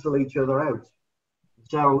cancel each other out.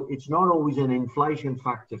 So it's not always an inflation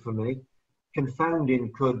factor for me.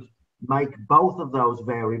 Confounding could make both of those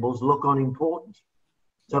variables look unimportant.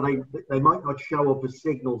 So they might not show up as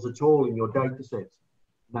signals at all in your data sets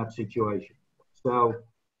in that situation. So,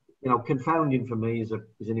 you know, confounding for me is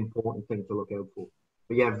an important thing to look out for.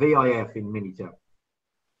 But yeah, VIF in Minitab.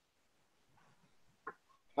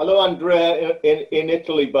 Hello, Andrea in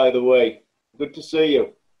Italy, by the way. Good to see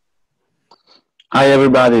you. Hi,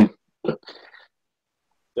 everybody.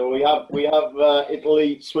 So we have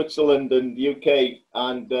Italy, Switzerland, and UK,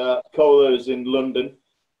 and Colas in London,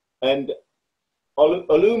 and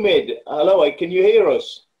Olumid. Hello, can you hear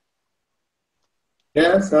us?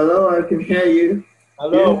 Yes, hello, I can hear you.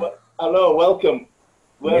 Hello, yeah. Hello, welcome.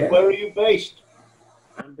 Where are you based?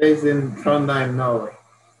 I'm based in Trondheim, Norway.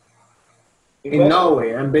 In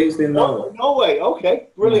Norway, I'm based in Norway. Oh, Norway, okay,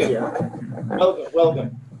 brilliant. Yeah.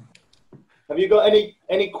 Welcome. Have you got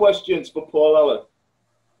any questions for Paul Allen?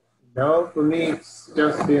 No, for me, it's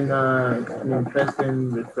just been an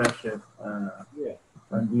interesting refresher on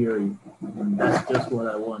DOE. And that's just what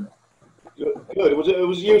I wanted. Good. It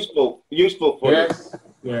was useful for you.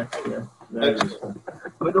 Yes. Very useful.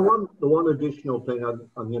 I mean, the one additional thing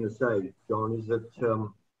I'm going to say, John, is that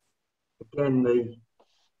again the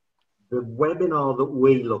webinar that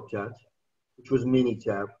we looked at, which was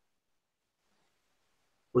Minitab,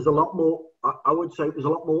 was a lot more. I would say it was a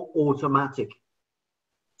lot more automatic.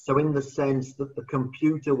 So in the sense that the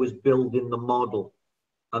computer was building the model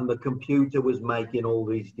and the computer was making all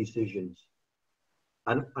these decisions.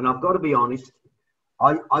 And I've got to be honest,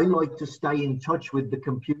 I like to stay in touch with the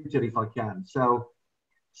computer if I can. So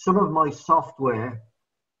some of my software,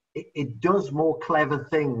 it does more clever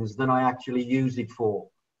things than I actually use it for.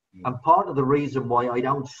 And part of the reason why I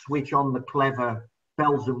don't switch on the clever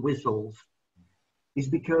bells and whistles is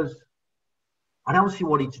because I don't see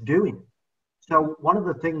what it's doing. So one of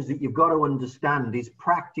the things that you've got to understand is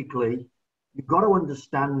practically, you've got to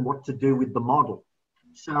understand what to do with the model.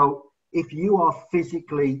 So if you are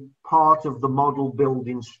physically part of the model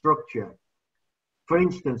building structure. For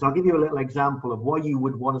instance, I'll give you a little example of why you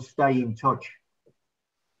would want to stay in touch.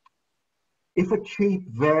 If a cheap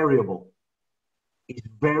variable is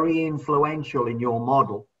very influential in your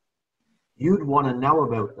model, you'd want to know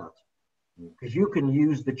about that, because you can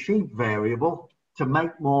use the cheap variable to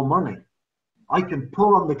make more money. I can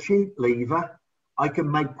pull on the cheap lever, I can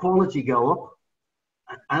make quality go up,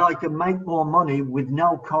 and I can make more money with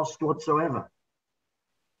no cost whatsoever.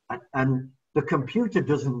 And the computer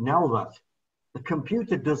doesn't know that. The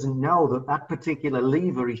computer doesn't know that that particular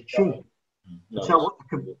lever is cheap. No, so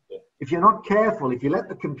if you're not careful, if you let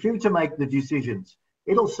the computer make the decisions,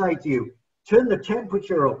 it'll say to you, turn the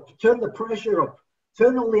temperature up, turn the pressure up,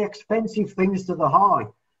 turn all the expensive things to the high,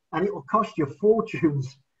 and it will cost you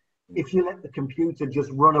fortunes if you let the computer just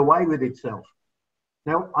run away with itself.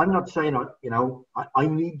 Now, I'm not saying, I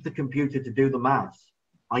need the computer to do the maths.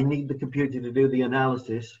 I need the computer to do the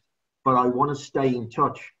analysis, but I want to stay in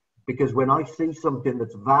touch, because when I see something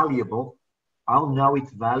that's valuable, I'll know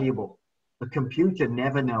it's valuable. The computer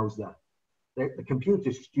never knows that. The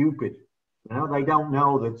computer's stupid. They don't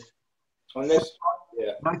know that. Unless,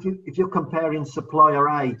 if you're comparing supplier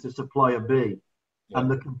A to supplier B, and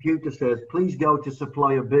the computer says, please go to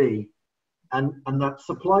supplier B, and that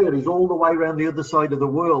supplier is all the way around the other side of the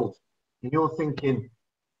world, and you're thinking,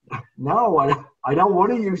 no, I don't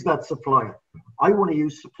want to use that supplier. I want to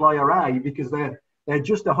use supplier A because they're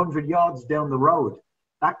just 100 yards down the road.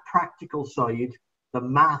 That practical side, the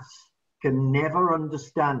maths can never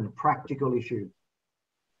understand practical issues.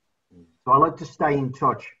 So I like to stay in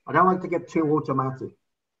touch. I don't like to get too automatic.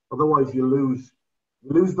 Otherwise you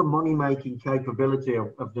lose the money-making capability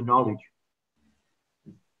of the knowledge.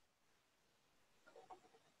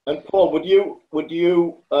 And Paul, would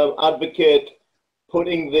you advocate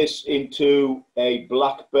putting this into a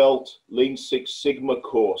Black Belt Lean Six Sigma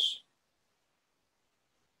course?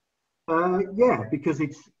 Yeah, because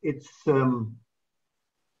it's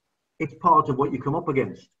part of what you come up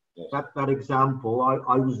against. Yes. That example,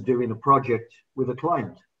 I was doing a project with a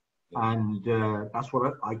client, and that's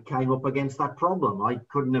what I came up against, that problem. I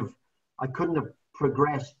couldn't have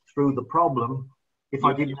progressed through the problem if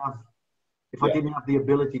I didn't have the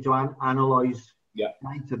ability to analyze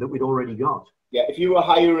data that we'd already got. Yeah, if you were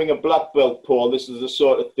hiring a black belt, Paul, this is the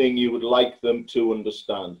sort of thing you would like them to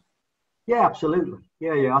understand. Yeah, absolutely.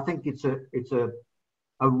 Yeah. I think it's a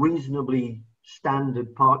reasonably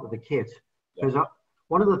standard part of the kit. Because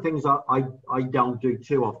one of the things I don't do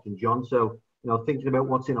too often, John, so thinking about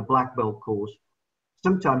what's in a black belt course,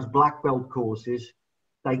 sometimes black belt courses,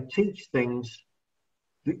 they teach things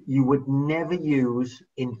that you would never use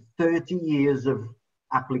in 30 years of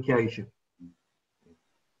application.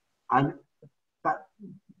 And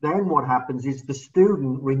then what happens is the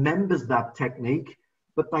student remembers that technique,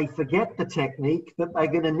 but they forget the technique that they're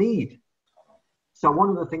going to need. So one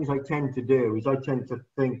of the things I tend to do is I tend to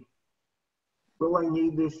think, will I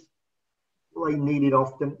need this? Will I need it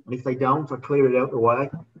often? And if they don't, I clear it out the way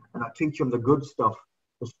and I teach them the good stuff,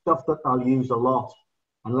 the stuff that they'll use a lot,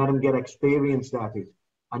 and let them get experienced at it.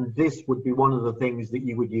 And this would be one of the things that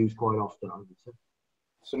you would use quite often, I would say.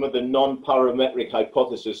 Some of the non-parametric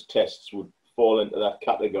hypothesis tests would fall into that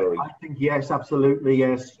category. I think yes, absolutely,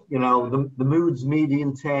 yes. The moods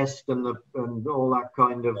median test and all that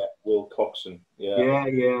kind of. Wilcoxon, yeah,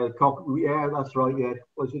 that's right. Yeah,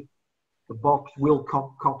 was it the box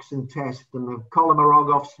Wilcoxon test and the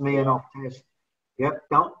Kolmogorov-Smirnov test? Yep,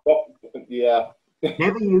 don't. Yeah.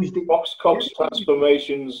 Never used it. Box-Cox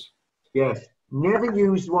transformations. Yes, never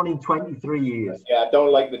used one in 23 years. Yeah, I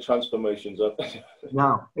don't like the transformations.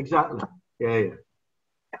 No, exactly. Yeah.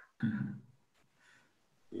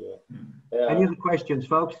 Any other questions,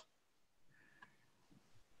 folks?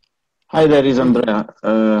 Hi, there is Andrea.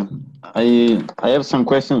 I have some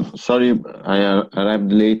questions. Sorry, I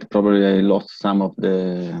arrived late. Probably I lost some of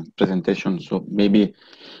the presentation. So maybe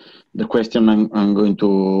the question I'm going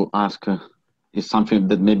to ask is something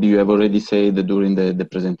that maybe you have already said during the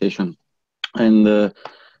presentation. And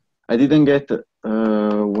I didn't get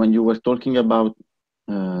when you were talking about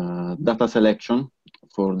data selection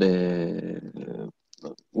for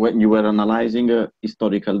when you were analyzing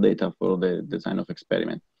historical data for the design of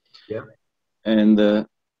experiment. Yeah. And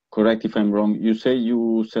correct if I'm wrong, you say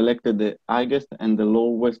you selected the highest and the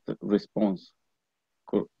lowest response.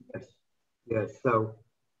 Yes. So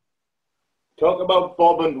talk about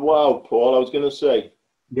Bob and wow, Paul. I was going to say.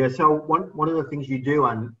 Yeah. So one of the things you do,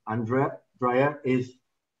 Andrea, is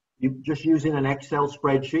you just using an Excel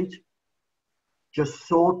spreadsheet, just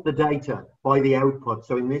sort the data by the output.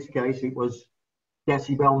 So in this case, it was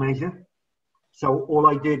decibel measure. So all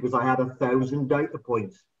I did was I had 1,000 data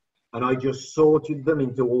points, and I just sorted them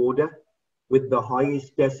into order with the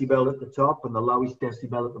highest decibel at the top and the lowest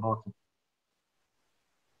decibel at the bottom.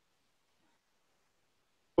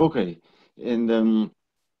 Okay, and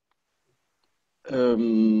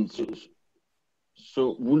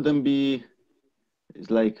so wouldn't be, it's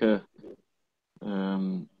like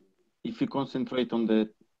if you concentrate on the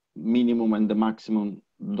minimum and the maximum,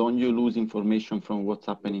 don't you lose information from what's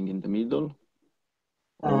happening in the middle?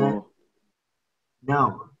 Or...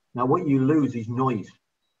 No. Now what you lose is noise.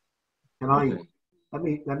 Can I? Okay.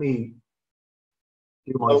 Let me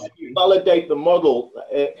do my. Well, if you validate the model,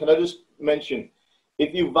 can I just mention,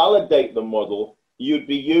 if you validate the model, you'd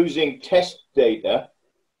be using test data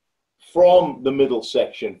from the middle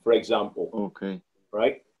section, for example. Okay.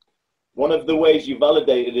 Right? One of the ways you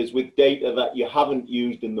validate it is with data that you haven't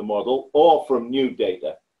used in the model or from new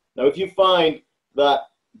data. Now, if you find that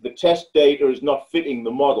the test data is not fitting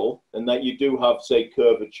the model and that you do have, say,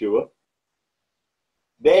 curvature,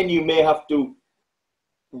 then you may have to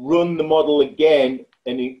run the model again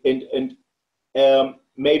and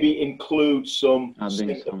maybe include some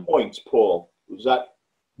center points, Paul. Was that?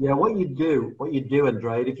 Yeah, what you do,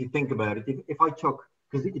 Andrea, if you think about it, if I took,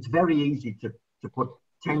 because it's very easy to put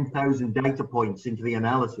 10,000 data points into the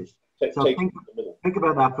analysis. So think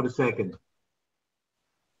about that for a second.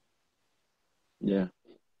 Yeah.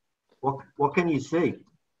 What can you see?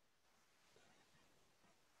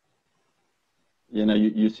 You know,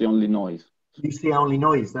 you see only noise. You see only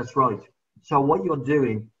noise, that's right. So what you're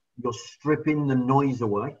doing, you're stripping the noise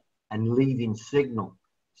away and leaving signal.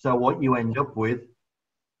 So what you end up with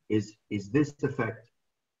is this effect.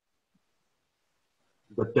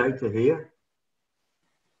 You've got data here.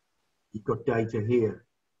 You've got data here.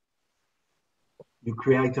 You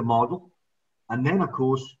create a model. And then, of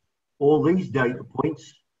course, all these data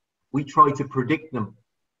points, we try to predict them.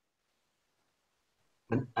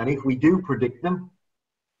 And if we do predict them,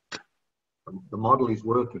 the model is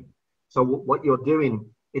working. So what you're doing,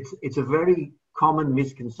 it's a very common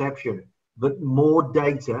misconception that more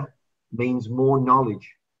data means more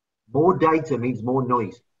knowledge. More data means more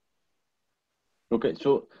noise. Okay,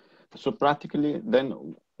 so practically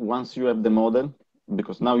then once you have the model,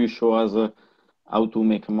 because now you show us how to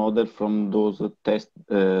make a model from those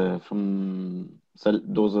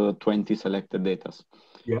those 20 selected data.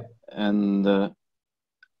 Yeah. And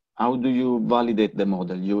how do you validate the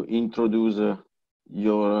model? You introduce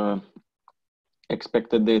your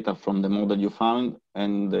expected data from the model you found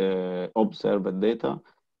and the observed data,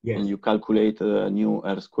 yes. And you calculate a new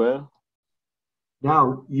R-square.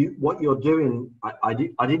 Now, what you're doing, I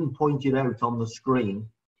didn't point it out on the screen,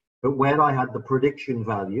 but where I had the prediction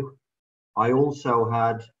value, I also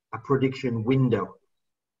had a prediction window.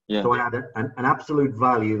 Yeah. So I had an absolute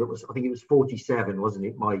value that was, I think it was 47, wasn't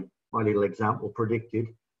it? My little example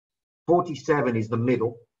predicted. 47 is the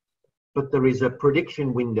middle, but there is a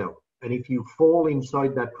prediction window. And if you fall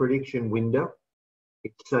inside that prediction window,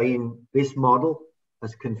 it's saying this model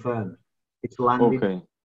has confirmed. It's landed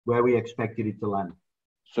where we expected it to land.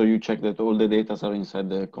 So you check that all the data are inside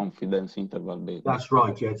the confidence interval base. That's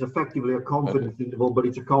right, yeah. It's effectively a confidence interval, but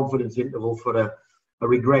it's a confidence interval for a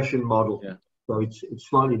regression model. Yeah. So it's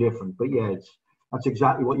slightly different, but yeah, that's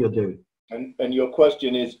exactly what you're doing. And your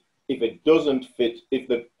question is, if it doesn't fit, if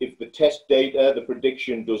the test data, the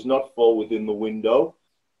prediction does not fall within the window,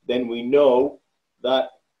 then we know that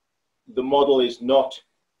the model is not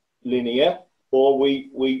linear, or we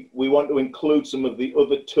want to include some of the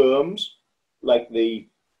other terms, like the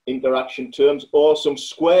interaction terms, or some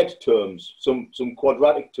squared terms, some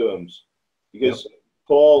quadratic terms. Because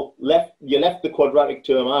Paul, you left the quadratic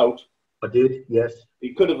term out. I did, yes.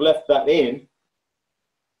 You could have left that in,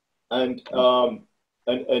 and the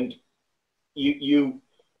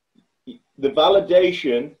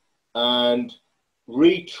validation and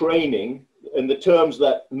retraining, and the terms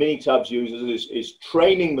that Minitabs uses is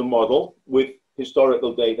training the model with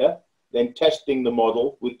historical data, then testing the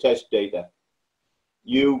model with test data.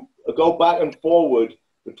 You go back and forward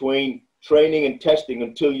between training and testing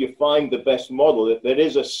until you find the best model. There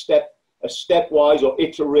is a stepwise or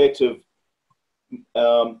iterative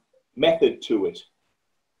method to it.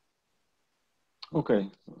 Okay.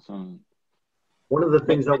 So one of the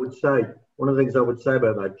things I would say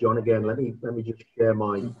about that, John, again, let me just share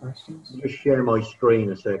my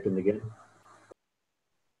screen a second again.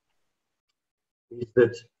 Is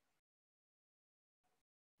that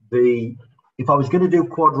if I was going to do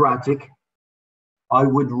quadratic, I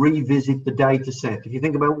would revisit the data set. If you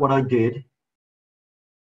think about what I did,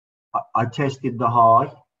 I tested the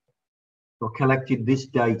high, I collected this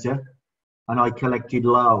data, and I collected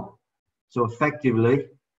low. So effectively,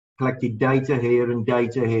 collected data here and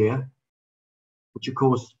data here, which of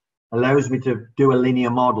course allows me to do a linear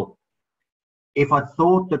model. If I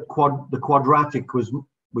thought that the quadratic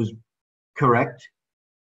was correct,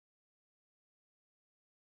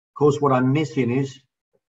 of course what I'm missing is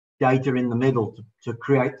data in the middle to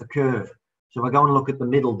create the curve. So if I go and look at the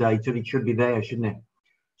middle data, it should be there, shouldn't it?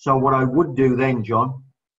 So what I would do then, John,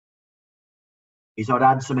 is I'd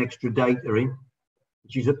add some extra data in,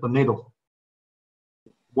 which is at the middle.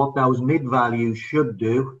 What those mid values should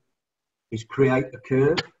do is create a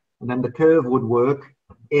curve, and then the curve would work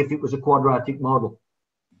if it was a quadratic model.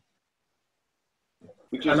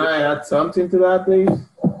 Can I add something to that, please?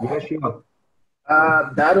 Yeah, sure.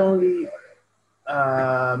 That only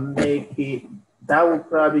that would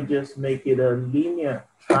probably just make it a linear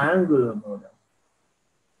triangular model,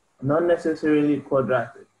 not necessarily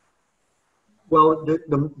quadratic. Well,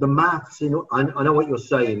 the maths, you know, I know what you're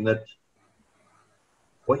saying, that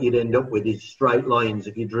what you'd end up with is straight lines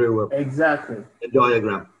if you drew Exactly. a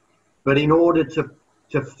diagram. But in order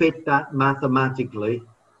to fit that mathematically,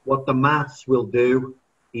 what the maths will do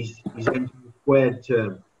is enter a squared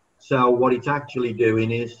term. So what it's actually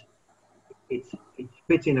doing is it's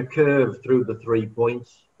fitting a curve through the 3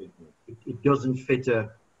 points. It doesn't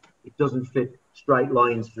fit straight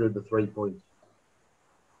lines through the 3 points.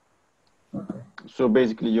 Okay. So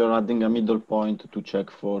basically, you're adding a middle point to check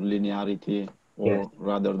for linearity, or Yes.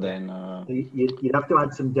 rather than. You'd have to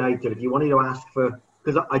add some data if you wanted to ask for,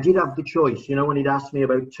 because I did have the choice. You know, when he'd asked me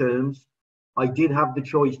about terms, I did have the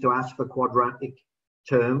choice to ask for quadratic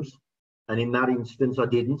terms, and in that instance, I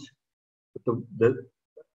didn't. But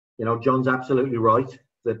you know, John's absolutely right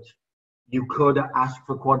that you could ask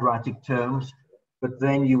for quadratic terms, but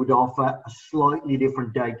then you would offer a slightly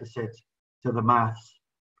different data set to the maths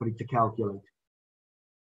for it to calculate.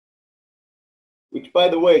 Which, by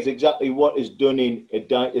the way, is exactly what is done in a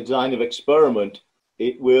design of experiment.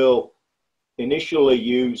 It will initially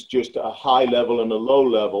use just a high level and a low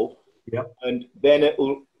level. Yep. And then it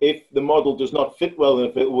will, if the model does not fit well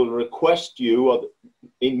enough, it will request you, or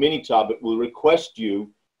in Minitab, it will request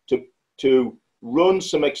you to run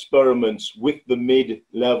some experiments with the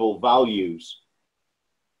mid-level values,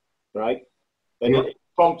 right? And Yep. it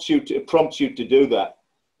prompts you to do that.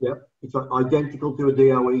 Yeah, it's identical to a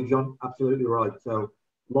DOE, John. Absolutely right. So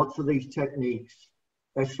lots of these techniques,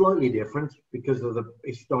 they're slightly different because of the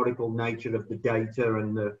historical nature of the data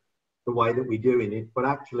and the way that we're doing it. But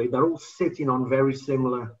actually, they're all sitting on very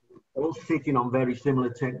similar. They're all sitting on very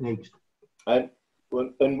similar techniques. And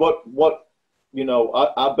what you know,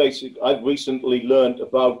 I've recently learned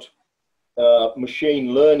about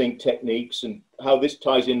machine learning techniques, and how this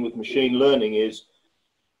ties in with machine learning is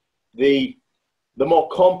the more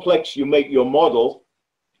complex you make your model,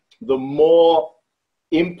 the more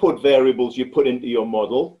input variables you put into your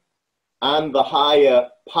model, and the higher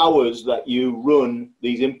powers that you run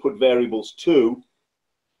these input variables to,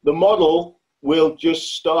 the model will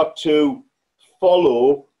just start to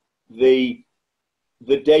follow the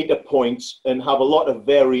data points and have a lot of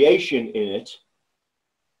variation in it.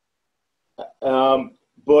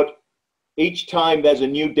 But each time there's a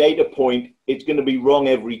new data point, it's going to be wrong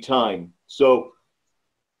every time. So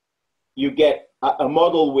you get a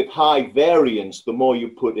model with high variance. The more you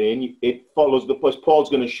put in, it follows the, as Paul's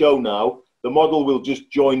going to show now, the model will just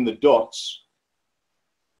join the dots.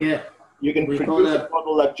 Yeah. You can produce a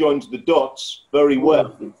model that joins the dots very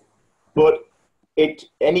well, but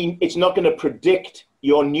it's not going to predict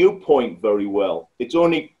your new point very well. It's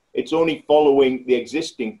only following the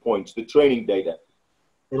existing points, the training data.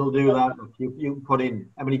 It'll do that. You put in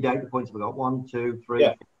how many data points have we got? 1, 2, 3,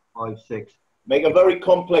 Yeah. 4, 5, 6. Make a very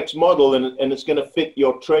complex model, and it's going to fit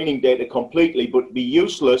your training data completely, but be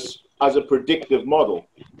useless as a predictive model.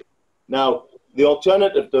 Now, the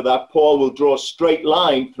alternative to that, Paul will draw a straight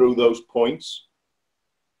line through those points.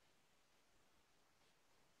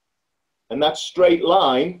 And that straight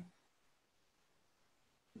line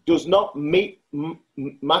does not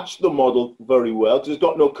match the model very well because it's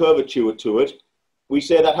got no curvature to it. We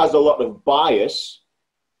say that has a lot of bias.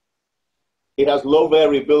 It has low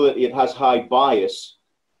variability, it has high bias.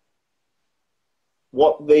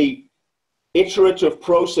 What the iterative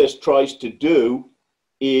process tries to do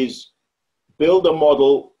is build a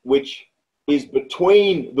model which is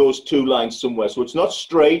between those two lines somewhere. So it's not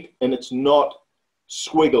straight and it's not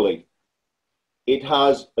squiggly. It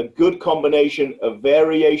has a good combination of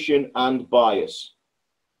variation and bias.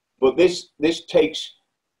 But this takes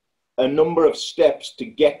a number of steps to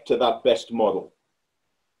get to that best model.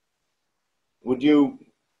 Would you?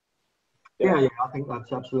 Yeah, I think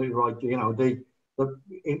that's absolutely right. You know, the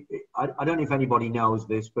I don't know if anybody knows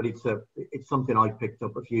this, but it's something I picked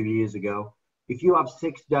up a few years ago. If you have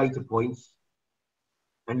 6 data points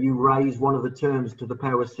and you raise one of the terms to the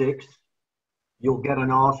power 6, you'll get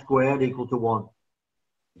an R squared equal to 1.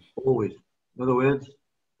 Always. In other words,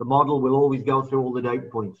 the model will always go through all the data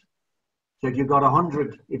points. So if you've got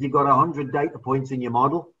 100 data points in your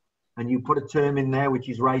model and you put a term in there which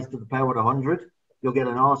is raised to the power of 100, you'll get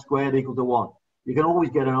an R squared equal to 1. You can always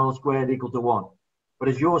get an R squared equal to 1. But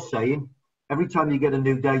as you're saying, every time you get a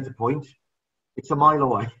new data point, it's a mile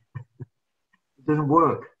away. It doesn't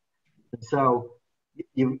work. And so,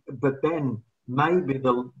 but then maybe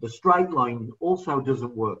the straight line also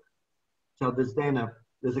doesn't work. So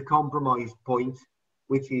there's a compromise point,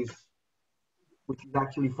 which is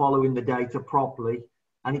actually following the data properly,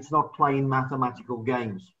 and it's not playing mathematical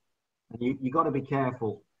games. And you got to be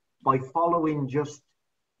careful. By following just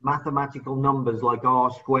mathematical numbers like R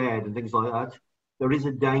squared and things like that, there is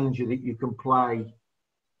a danger that you can play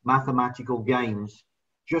mathematical games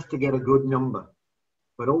just to get a good number.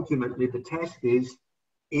 But ultimately, the test is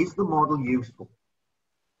the model useful?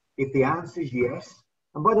 If the answer is yes,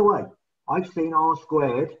 and by the way, I've seen R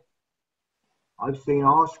squared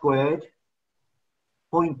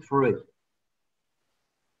 0.3.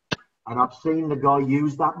 And I've seen the guy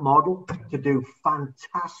use that model to do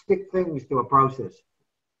fantastic things to a process.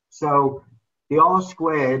 So the R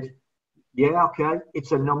squared, yeah, okay,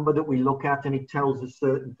 it's a number that we look at and it tells us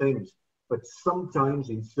certain things. But sometimes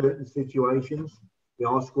in certain situations, the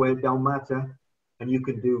R squared don't matter, and you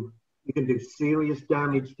can do serious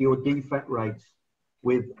damage to your defect rates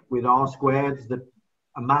with R squareds that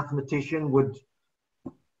a mathematician would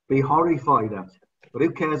be horrified at. But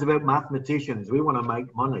who cares about mathematicians? We want to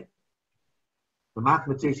make money. The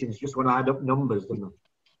mathematicians just want to add up numbers, don't they?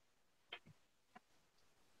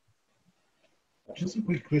 Just a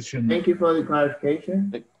quick question. Thank you for the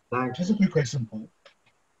clarification. Thanks. Just a quick question, Paul.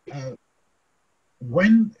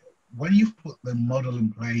 When you've put the model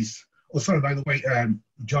in place, oh, sorry, by the way,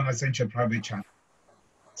 John, I sent you a private chat,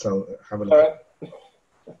 so have a look.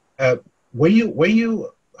 When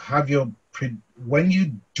you have when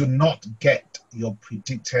you do not get your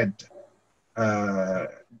predicted kind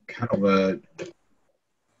of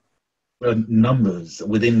numbers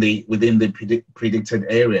within the predicted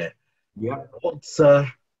area, yeah,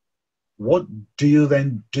 what do you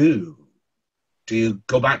then do? Do you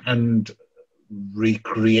go back and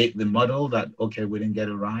recreate the model that, okay, we didn't get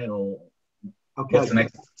it right, or okay, what's the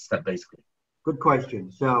next step basically? Good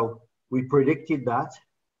question. So we predicted that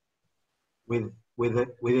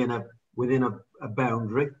within a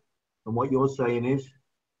boundary, and what you're saying is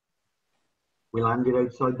we landed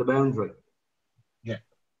outside the boundary. Yeah.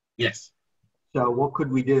 Yes. So what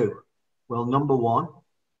could we do? Well, number one,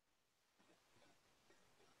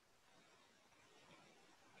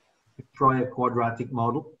 try a quadratic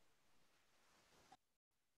model.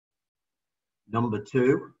 Number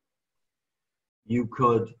two, you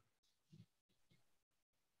could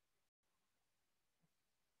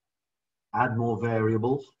add more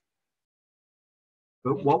variables.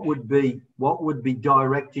 But what would be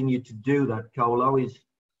directing you to do that, Colo, is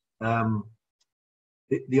the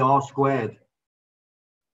R squared.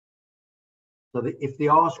 So if the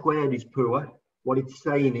R squared is poor, what it's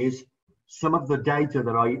saying is some of the data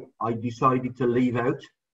that I decided to leave out,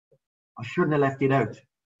 I shouldn't have left it out.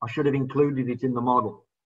 I should have included it in the model.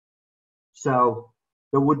 So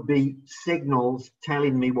there would be signals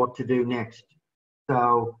telling me what to do next.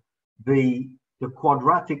 So the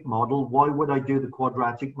quadratic model, why would I do the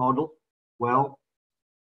quadratic model? Well,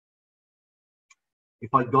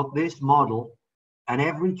 if I got this model and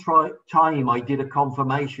every time I did a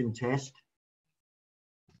confirmation test,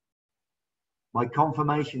 my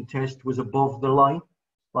confirmation test was above the line,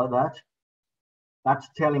 like that, that's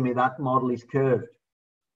telling me that model is curved.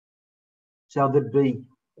 So there'd be,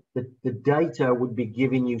 the data would be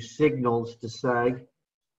giving you signals to say,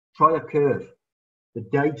 try a curve. The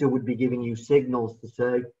data would be giving you signals to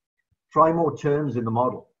say, try more terms in the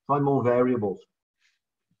model, try more variables.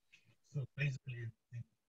 So basically,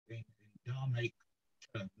 in dynamic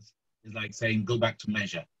terms, it's like saying, go back to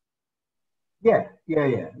measure. Yeah.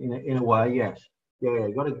 In a way, yes. Yeah.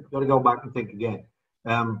 You gotta go back and think again.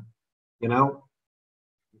 You know,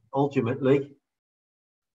 ultimately,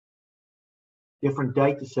 different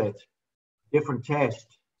data sets, different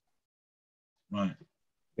tests. Right.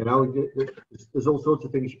 You know, there's all sorts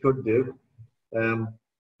of things you could do.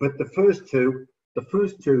 But the first two,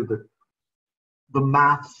 the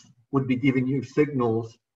maths would be giving you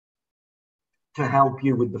signals to help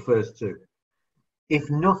you with the first two. If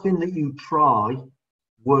nothing that you try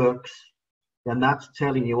works, then that's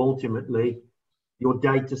telling you ultimately your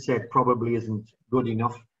data set probably isn't good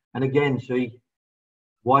enough. And again, see,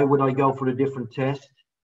 why would I go for a different test?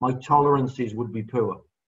 My tolerances would be poor.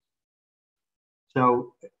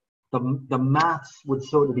 So the maths would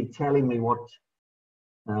sort of be telling me what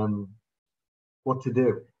to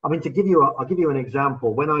do. I mean, I'll give you an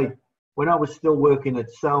example. When I was still working at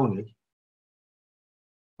Sony,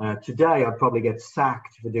 today I'd probably get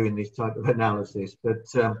sacked for doing this type of analysis. But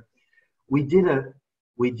we did a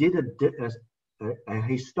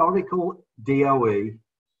historical DOE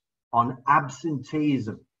on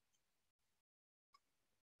absenteeism.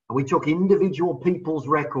 And we took individual people's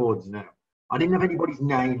records now. I didn't have anybody's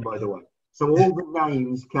name, by the way. So all the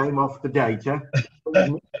names came off the data.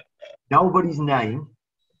 Nobody's name.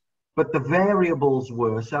 But the variables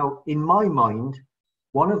were, so in my mind,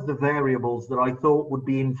 one of the variables that I thought would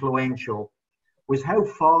be influential was how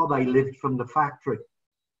far they lived from the factory.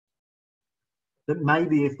 That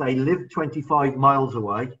maybe if they lived 25 miles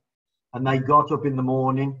away and they got up in the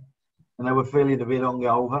morning and they were feeling a bit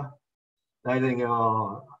hungover, they think,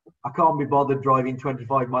 oh, I can't be bothered driving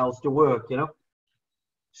 25 miles to work, you know.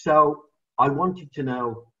 So I wanted to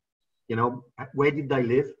know, you know, where did they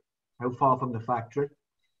live? How far from the factory?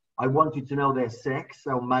 I wanted to know their sex,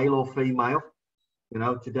 so male or female. You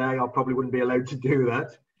know, today I probably wouldn't be allowed to do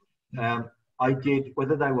that. I did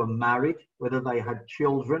whether they were married, whether they had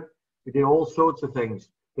children. We did all sorts of things.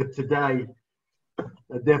 But today,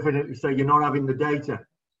 I definitely say you're not having the data.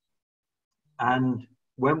 And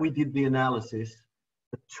when we did the analysis,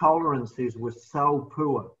 the tolerances were so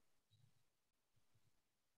poor.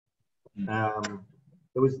 There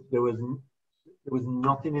was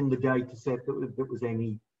nothing in the data set that was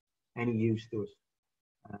any use to us.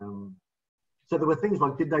 So there were things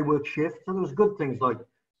like, did they work shifts? And there was good things like,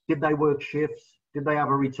 did they work shifts? Did they have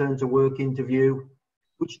a return to work interview?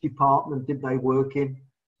 Which department did they work in?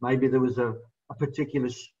 Maybe there was a particular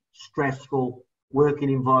stressful working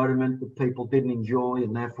environment that people didn't enjoy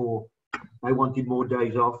and therefore they wanted more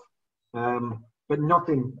days off. But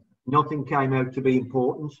nothing came out to be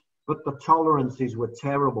important, but the tolerances were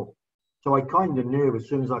terrible. So I kind of knew as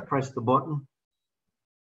soon as I pressed the button,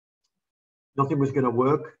 nothing was going to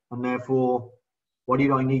work. And therefore, what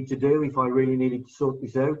did I need to do if I really needed to sort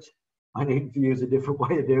this out? I needed to use a different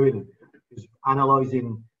way of doing it. Because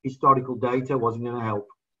analysing historical data wasn't going to help.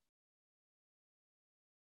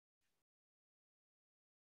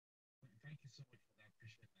 Thank you so much for that.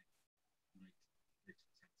 Appreciate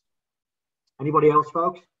that. Anybody else,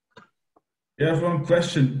 folks? Yeah, I have one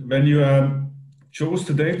question. When you chose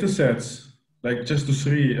the data sets, like just the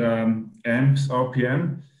three amps,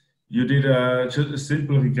 RPM, you did just a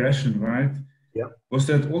simple regression, right? Yeah. Was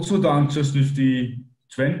that also done just with the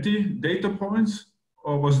 20 data points,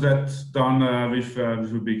 or was that done with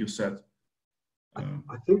a bigger set? I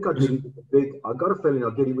think I did it with the big. I got a feeling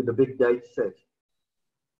I did it with the big data set.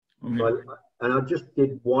 Okay. And I just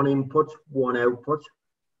did one input, one output,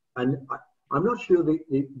 and I'm not sure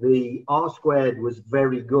the R squared was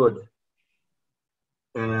very good.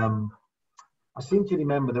 I seem to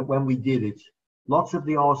remember that when we did it, lots of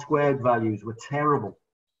the R squared values were terrible.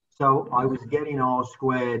 So I was getting R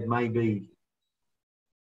squared maybe,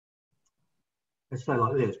 let's say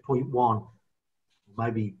like this, 0.1,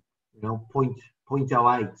 maybe, you know,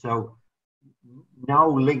 0.08. So no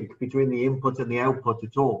link between the input and the output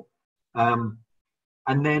at all. And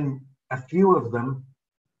then a few of them,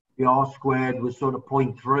 the R squared was sort of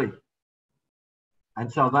 0.3.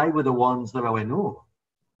 And so they were the ones that I went, oh,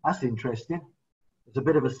 that's interesting. It's a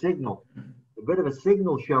bit of a signal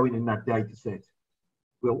showing in that data set.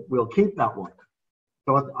 We'll keep that one.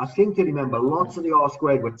 So I seem to remember lots of the R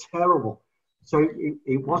squared were terrible. So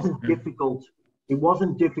it wasn't difficult. It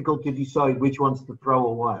wasn't difficult to decide which ones to throw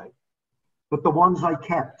away. But the ones I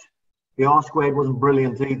kept, the R squared wasn't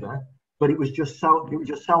brilliant either, but it was just so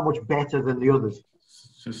much better than the others.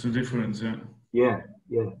 Just a difference, yeah. Yeah,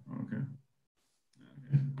 yeah. Okay.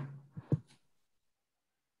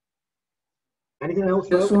 Anything else?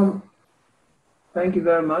 Thank you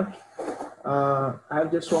very much. I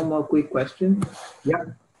have just one more quick question. Yeah.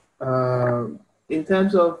 In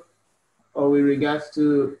terms of, or with regards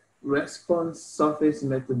to response surface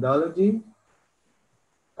methodology,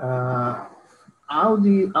 how do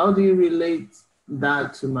you relate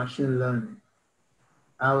that to machine learning?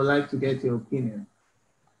 I would like to get your opinion.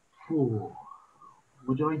 Ooh,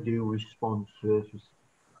 would I do response surface?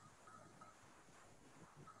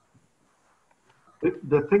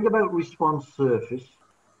 The thing about response surface,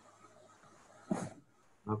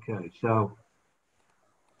 okay, so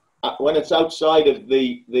when it's outside of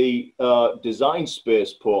the design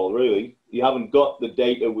space, Paul, really, you haven't got the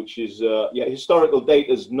data, which is historical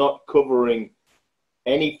data is not covering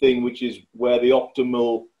anything which is where the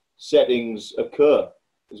optimal settings occur.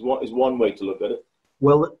 Is one way to look at it.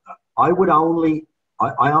 Well, I only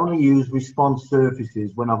use response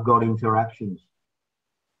surfaces when I've got interactions.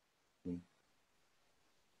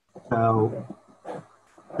 So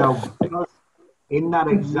because in that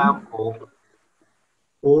example,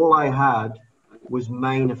 all I had was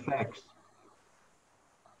main effects.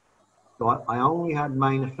 So I only had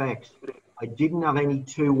main effects. I didn't have any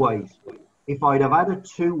two-ways. If I'd have had a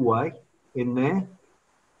two-way in there,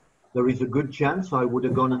 there is a good chance I would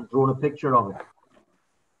have gone and drawn a picture of it.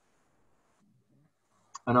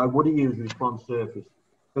 And I would have used response surface.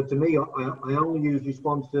 But to me, I only use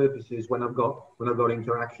response surfaces when I've got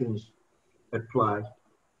interactions at play,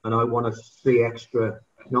 and I want to see extra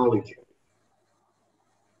knowledge.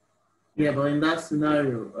 Yeah, but in that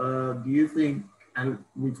scenario, do you think, and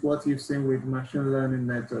with what you've seen with machine learning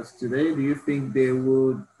methods today, do you think they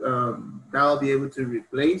would that'll be able to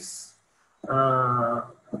replace or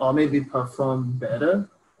maybe perform better?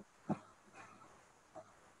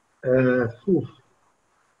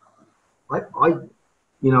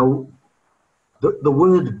 You know, the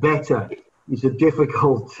word better is a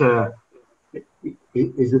difficult a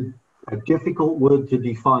difficult word to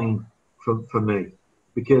define for me,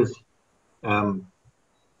 because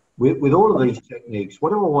with all of these techniques,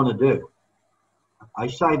 what do I want to do? I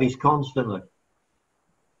say this constantly.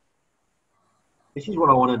 This is what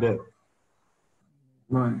I want to do.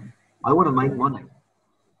 Right. I want to make money.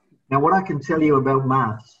 Now, what I can tell you about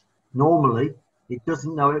maths, normally it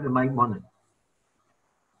doesn't know how to make money.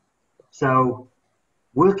 So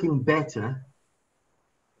working better,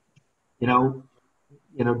 you know,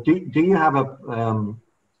 do you have a I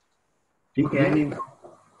mean,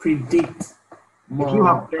 predict more, if you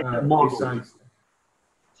have better models. precise.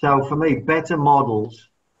 So for me, better models,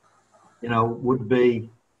 you know, would be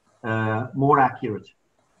more accurate.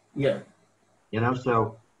 Yeah. You know,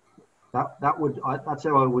 so that's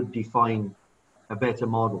how I would define a better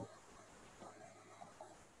model.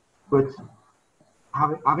 But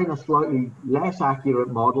having a slightly less accurate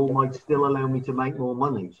model might still allow me to make more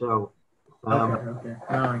money. So Okay.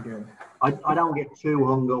 Now I get it. I don't get too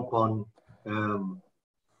hung up on.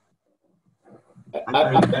 If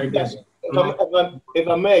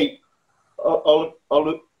I may,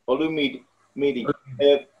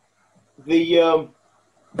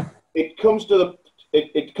 it comes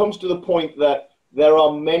to the point that there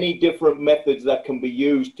are many different methods that can be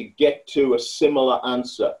used to get to a similar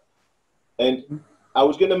answer. And I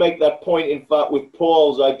was going to make that point, in fact, with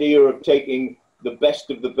Paul's idea of taking the best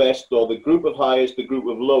of the best, or the group of highest, the group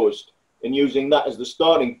of lowest, and using that as the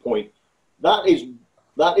starting point. That is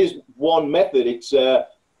one method. It's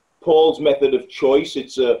Paul's method of choice.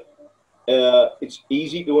 It's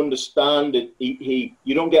easy to understand.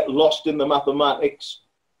 You don't get lost in the mathematics.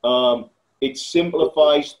 It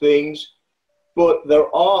simplifies things. But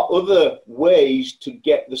there are other ways to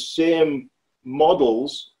get the same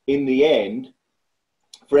models in the end.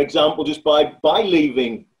 For example, just by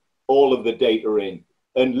leaving all of the data in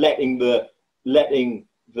and letting the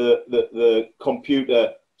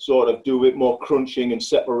computer sort of do a bit more crunching and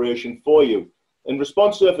separation for you. And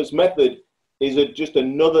response surface method is just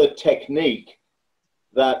another technique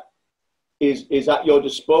that is at your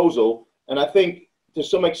disposal. And I think to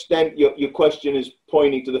some extent your question is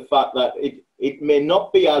pointing to the fact that it may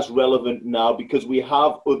not be as relevant now because we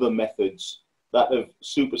have other methods that have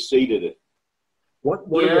superseded it.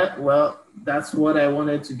 Well, that's what I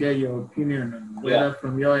wanted to get your opinion on. Whether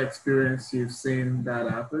from your experience you've seen that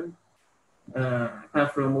happen.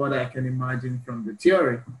 Apart from what I can imagine from the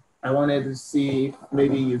theory, I wanted to see if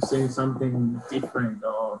maybe you've seen something different,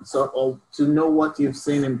 or to know what you've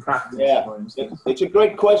seen in practice. Yeah, for instance. It's a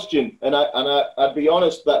great question, and I'd be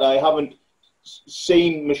honest that I haven't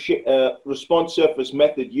seen response surface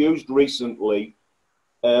method used recently.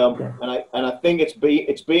 And I think it's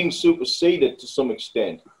being superseded to some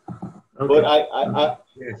extent. Okay. But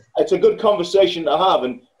it's a good conversation to have.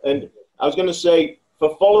 And I was going to say,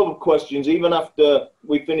 for follow-up questions, even after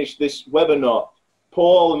we finish this webinar,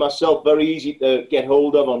 Paul and myself, very easy to get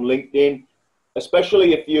hold of on LinkedIn,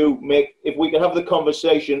 especially if we can have the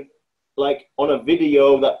conversation like on a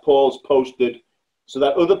video that Paul's posted so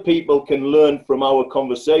that other people can learn from our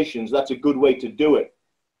conversations. That's a good way to do it.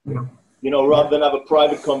 Yeah. You know, rather than have a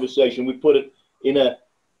private conversation, we put it in a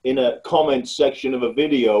comment section of a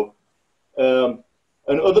video, and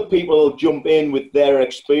other people will jump in with their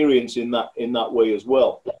experience in that way as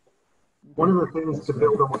well. One of the things to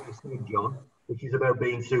build on what you said, John, which is about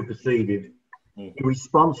being superseded, the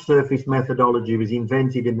response surface methodology was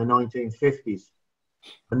invented in the 1950s,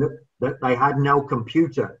 and that they had no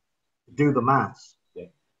computer to do the maths.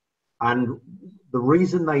 And the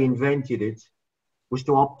reason they invented it was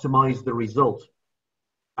to optimize the result.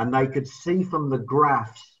 And they could see from the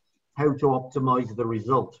graphs how to optimize the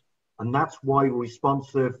result. And that's why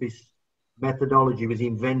response surface methodology was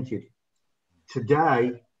invented.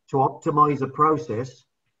 Today, to optimize a process,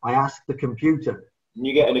 I ask the computer.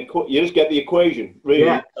 You get you just get the equation, really.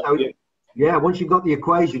 Yeah, so, yeah, once you've got the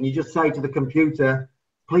equation, you just say to the computer,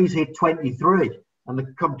 please hit 23. And the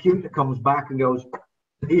computer comes back and goes,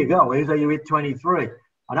 here you go, here's how you hit 23.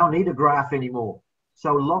 I don't need a graph anymore.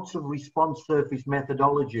 So lots of response surface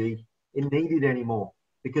methodology isn't needed anymore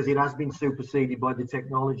because it has been superseded by the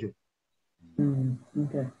technology.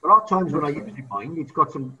 Okay. There are times when I use it, mind.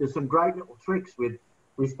 There's some great little tricks with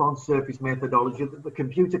response surface methodology that the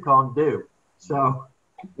computer can't do. So,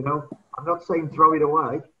 you know, I'm not saying throw it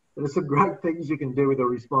away, but there's some great things you can do with a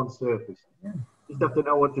response surface. You just have to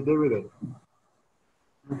know what to do with it.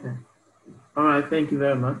 Okay. All right. Thank you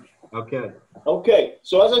very much. Okay. Okay.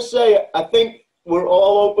 So as I say, I think we're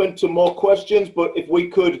all open to more questions, but if we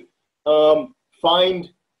could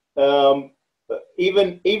find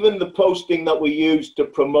even the posting that we use to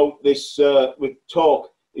promote this with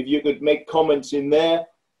talk, if you could make comments in there,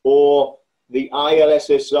 or the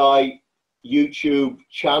ILSSI YouTube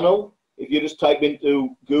channel. If you just type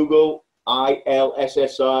into Google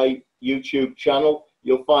ILSSI YouTube channel,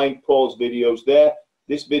 you'll find Paul's videos there.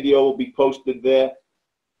 This video will be posted there.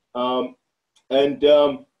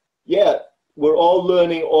 Yeah, we're all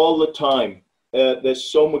learning all the time.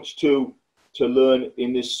 There's so much to learn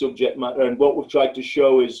in this subject matter, and what we've tried to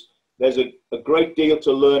show is there's a great deal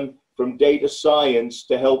to learn from data science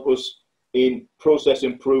to help us in process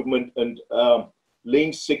improvement and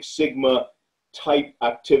Lean Six Sigma type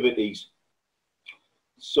activities.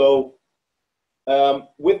 So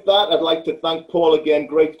with that, I'd like to thank Paul again.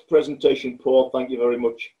 Great presentation, Paul. Thank you very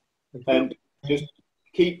much. And just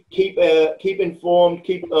keep informed,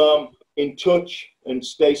 keep in touch, and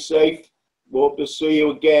stay safe. We hope to see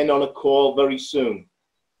you again on a call very soon.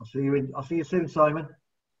 I'll see you soon, Simon.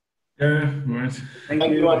 Yeah, right.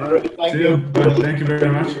 Thank you, Andrew. Thank you. Thank you very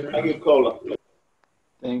much. Thank you, Cola.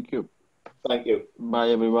 Thank you. Thank you. Bye,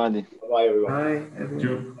 everybody. Bye, everyone. Bye, everyone. Thank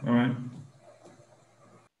you. All right.